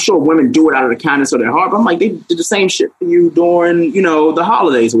 I'm sure women do it out of the kindness of their heart, but I'm like, they did the same shit for you during, you know, the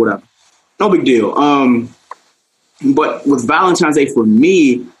holidays or whatever. No big deal. But with Valentine's Day for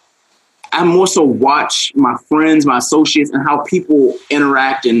me, I more so watch my friends, my associates, and how people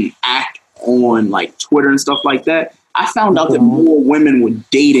interact and act on like Twitter and stuff like that. I found out that more women were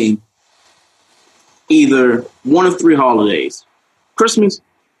dating either one of 3 holidays: Christmas,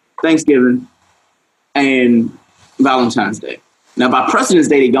 Thanksgiving, and Valentine's Day. Now, by President's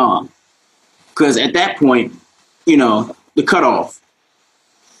Day, they're gone. Because at that point, you know, the cutoff.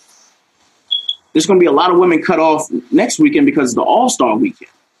 There's going to be a lot of women cut off next weekend because it's the All-Star weekend.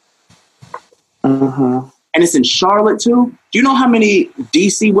 And it's in Charlotte, too. Do you know how many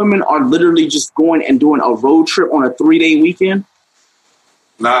D.C. women are literally just going and doing a road trip on a 3-day weekend?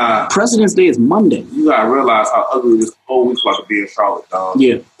 Nah. President's Day is Monday. You got to realize how ugly this whole week's about to be in Charlotte, dog.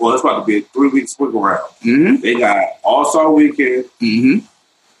 Yeah. Well, it's about to be a 3-week swing around. Mm-hmm. They got All-Star weekend. Mm-hmm.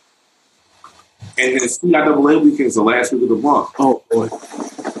 And then CIAA weekend is the last week of the month. Oh, boy.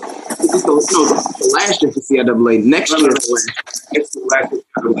 It's the last year for CIAA. Next year it's the last year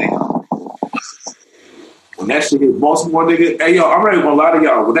for CIAA. When that shit hit Baltimore, nigga, hey, yo, I'm ready to lie to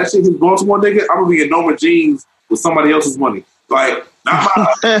y'all. When that shit hit Baltimore, nigga, I'm going to be in Norma Jeans with somebody else's money. Like, not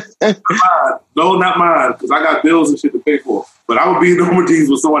mine. Not mine. No, not mine, because I got bills and shit to pay for. But I would be in Norma Jeans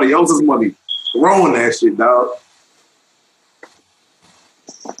with somebody else's money. Throwing that shit, dog.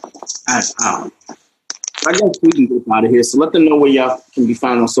 I guess we can get out of here. So let them know where y'all can be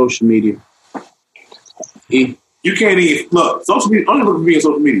found on social media. You can't even look. Social media. Only look at me on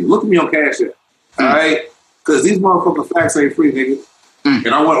social media. Look at me on Cash App. All right, because these motherfucking facts ain't free, nigga.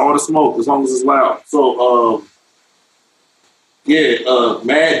 And I want all the smoke as long as it's loud. So,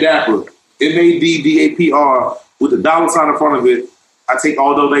 Mad Dapper, MADDAPR with the $ in front of it. I take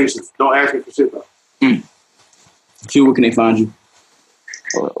all donations. Don't ask me for shit though. Q, where can they find you?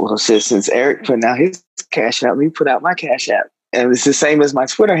 Well, since Eric put out his Cash App, let me put out my Cash App. And it's the same as my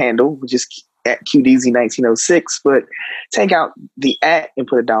Twitter handle, which is at QDZ1906, but take out the @ and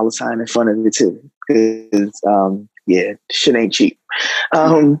put a $ in front of it too. Because, shit ain't cheap.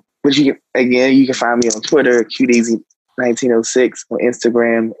 But you can find me on Twitter, QDZ1906, on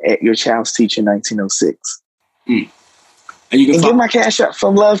Instagram at YourChild'sTeacher1906. And you can give my Cash App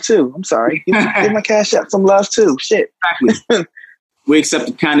some love too. I'm sorry. Give my Cash App some love too. Shit. Exactly. We accept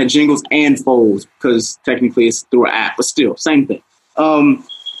the kind of jingles and folds because technically it's through an app, but still, same thing.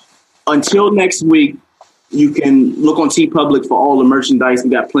 Until next week, you can look on TeePublic for all the merchandise. We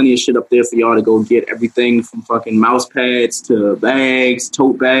got plenty of shit up there for y'all to go get. Everything from fucking mouse pads to bags,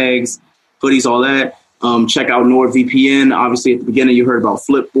 tote bags, hoodies, all that. Check out NordVPN. Obviously, at the beginning, you heard about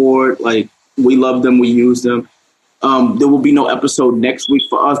Flipboard. Like, we love them. We use them. There will be no episode next week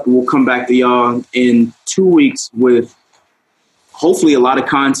for us, but we'll come back to y'all in 2 weeks with hopefully a lot of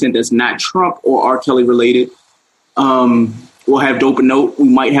content that's not Trump or R. Kelly related. We'll have Dope and Note. We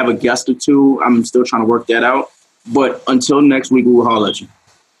might have a guest or two. I'm still trying to work that out. But until next week, we will holler at you.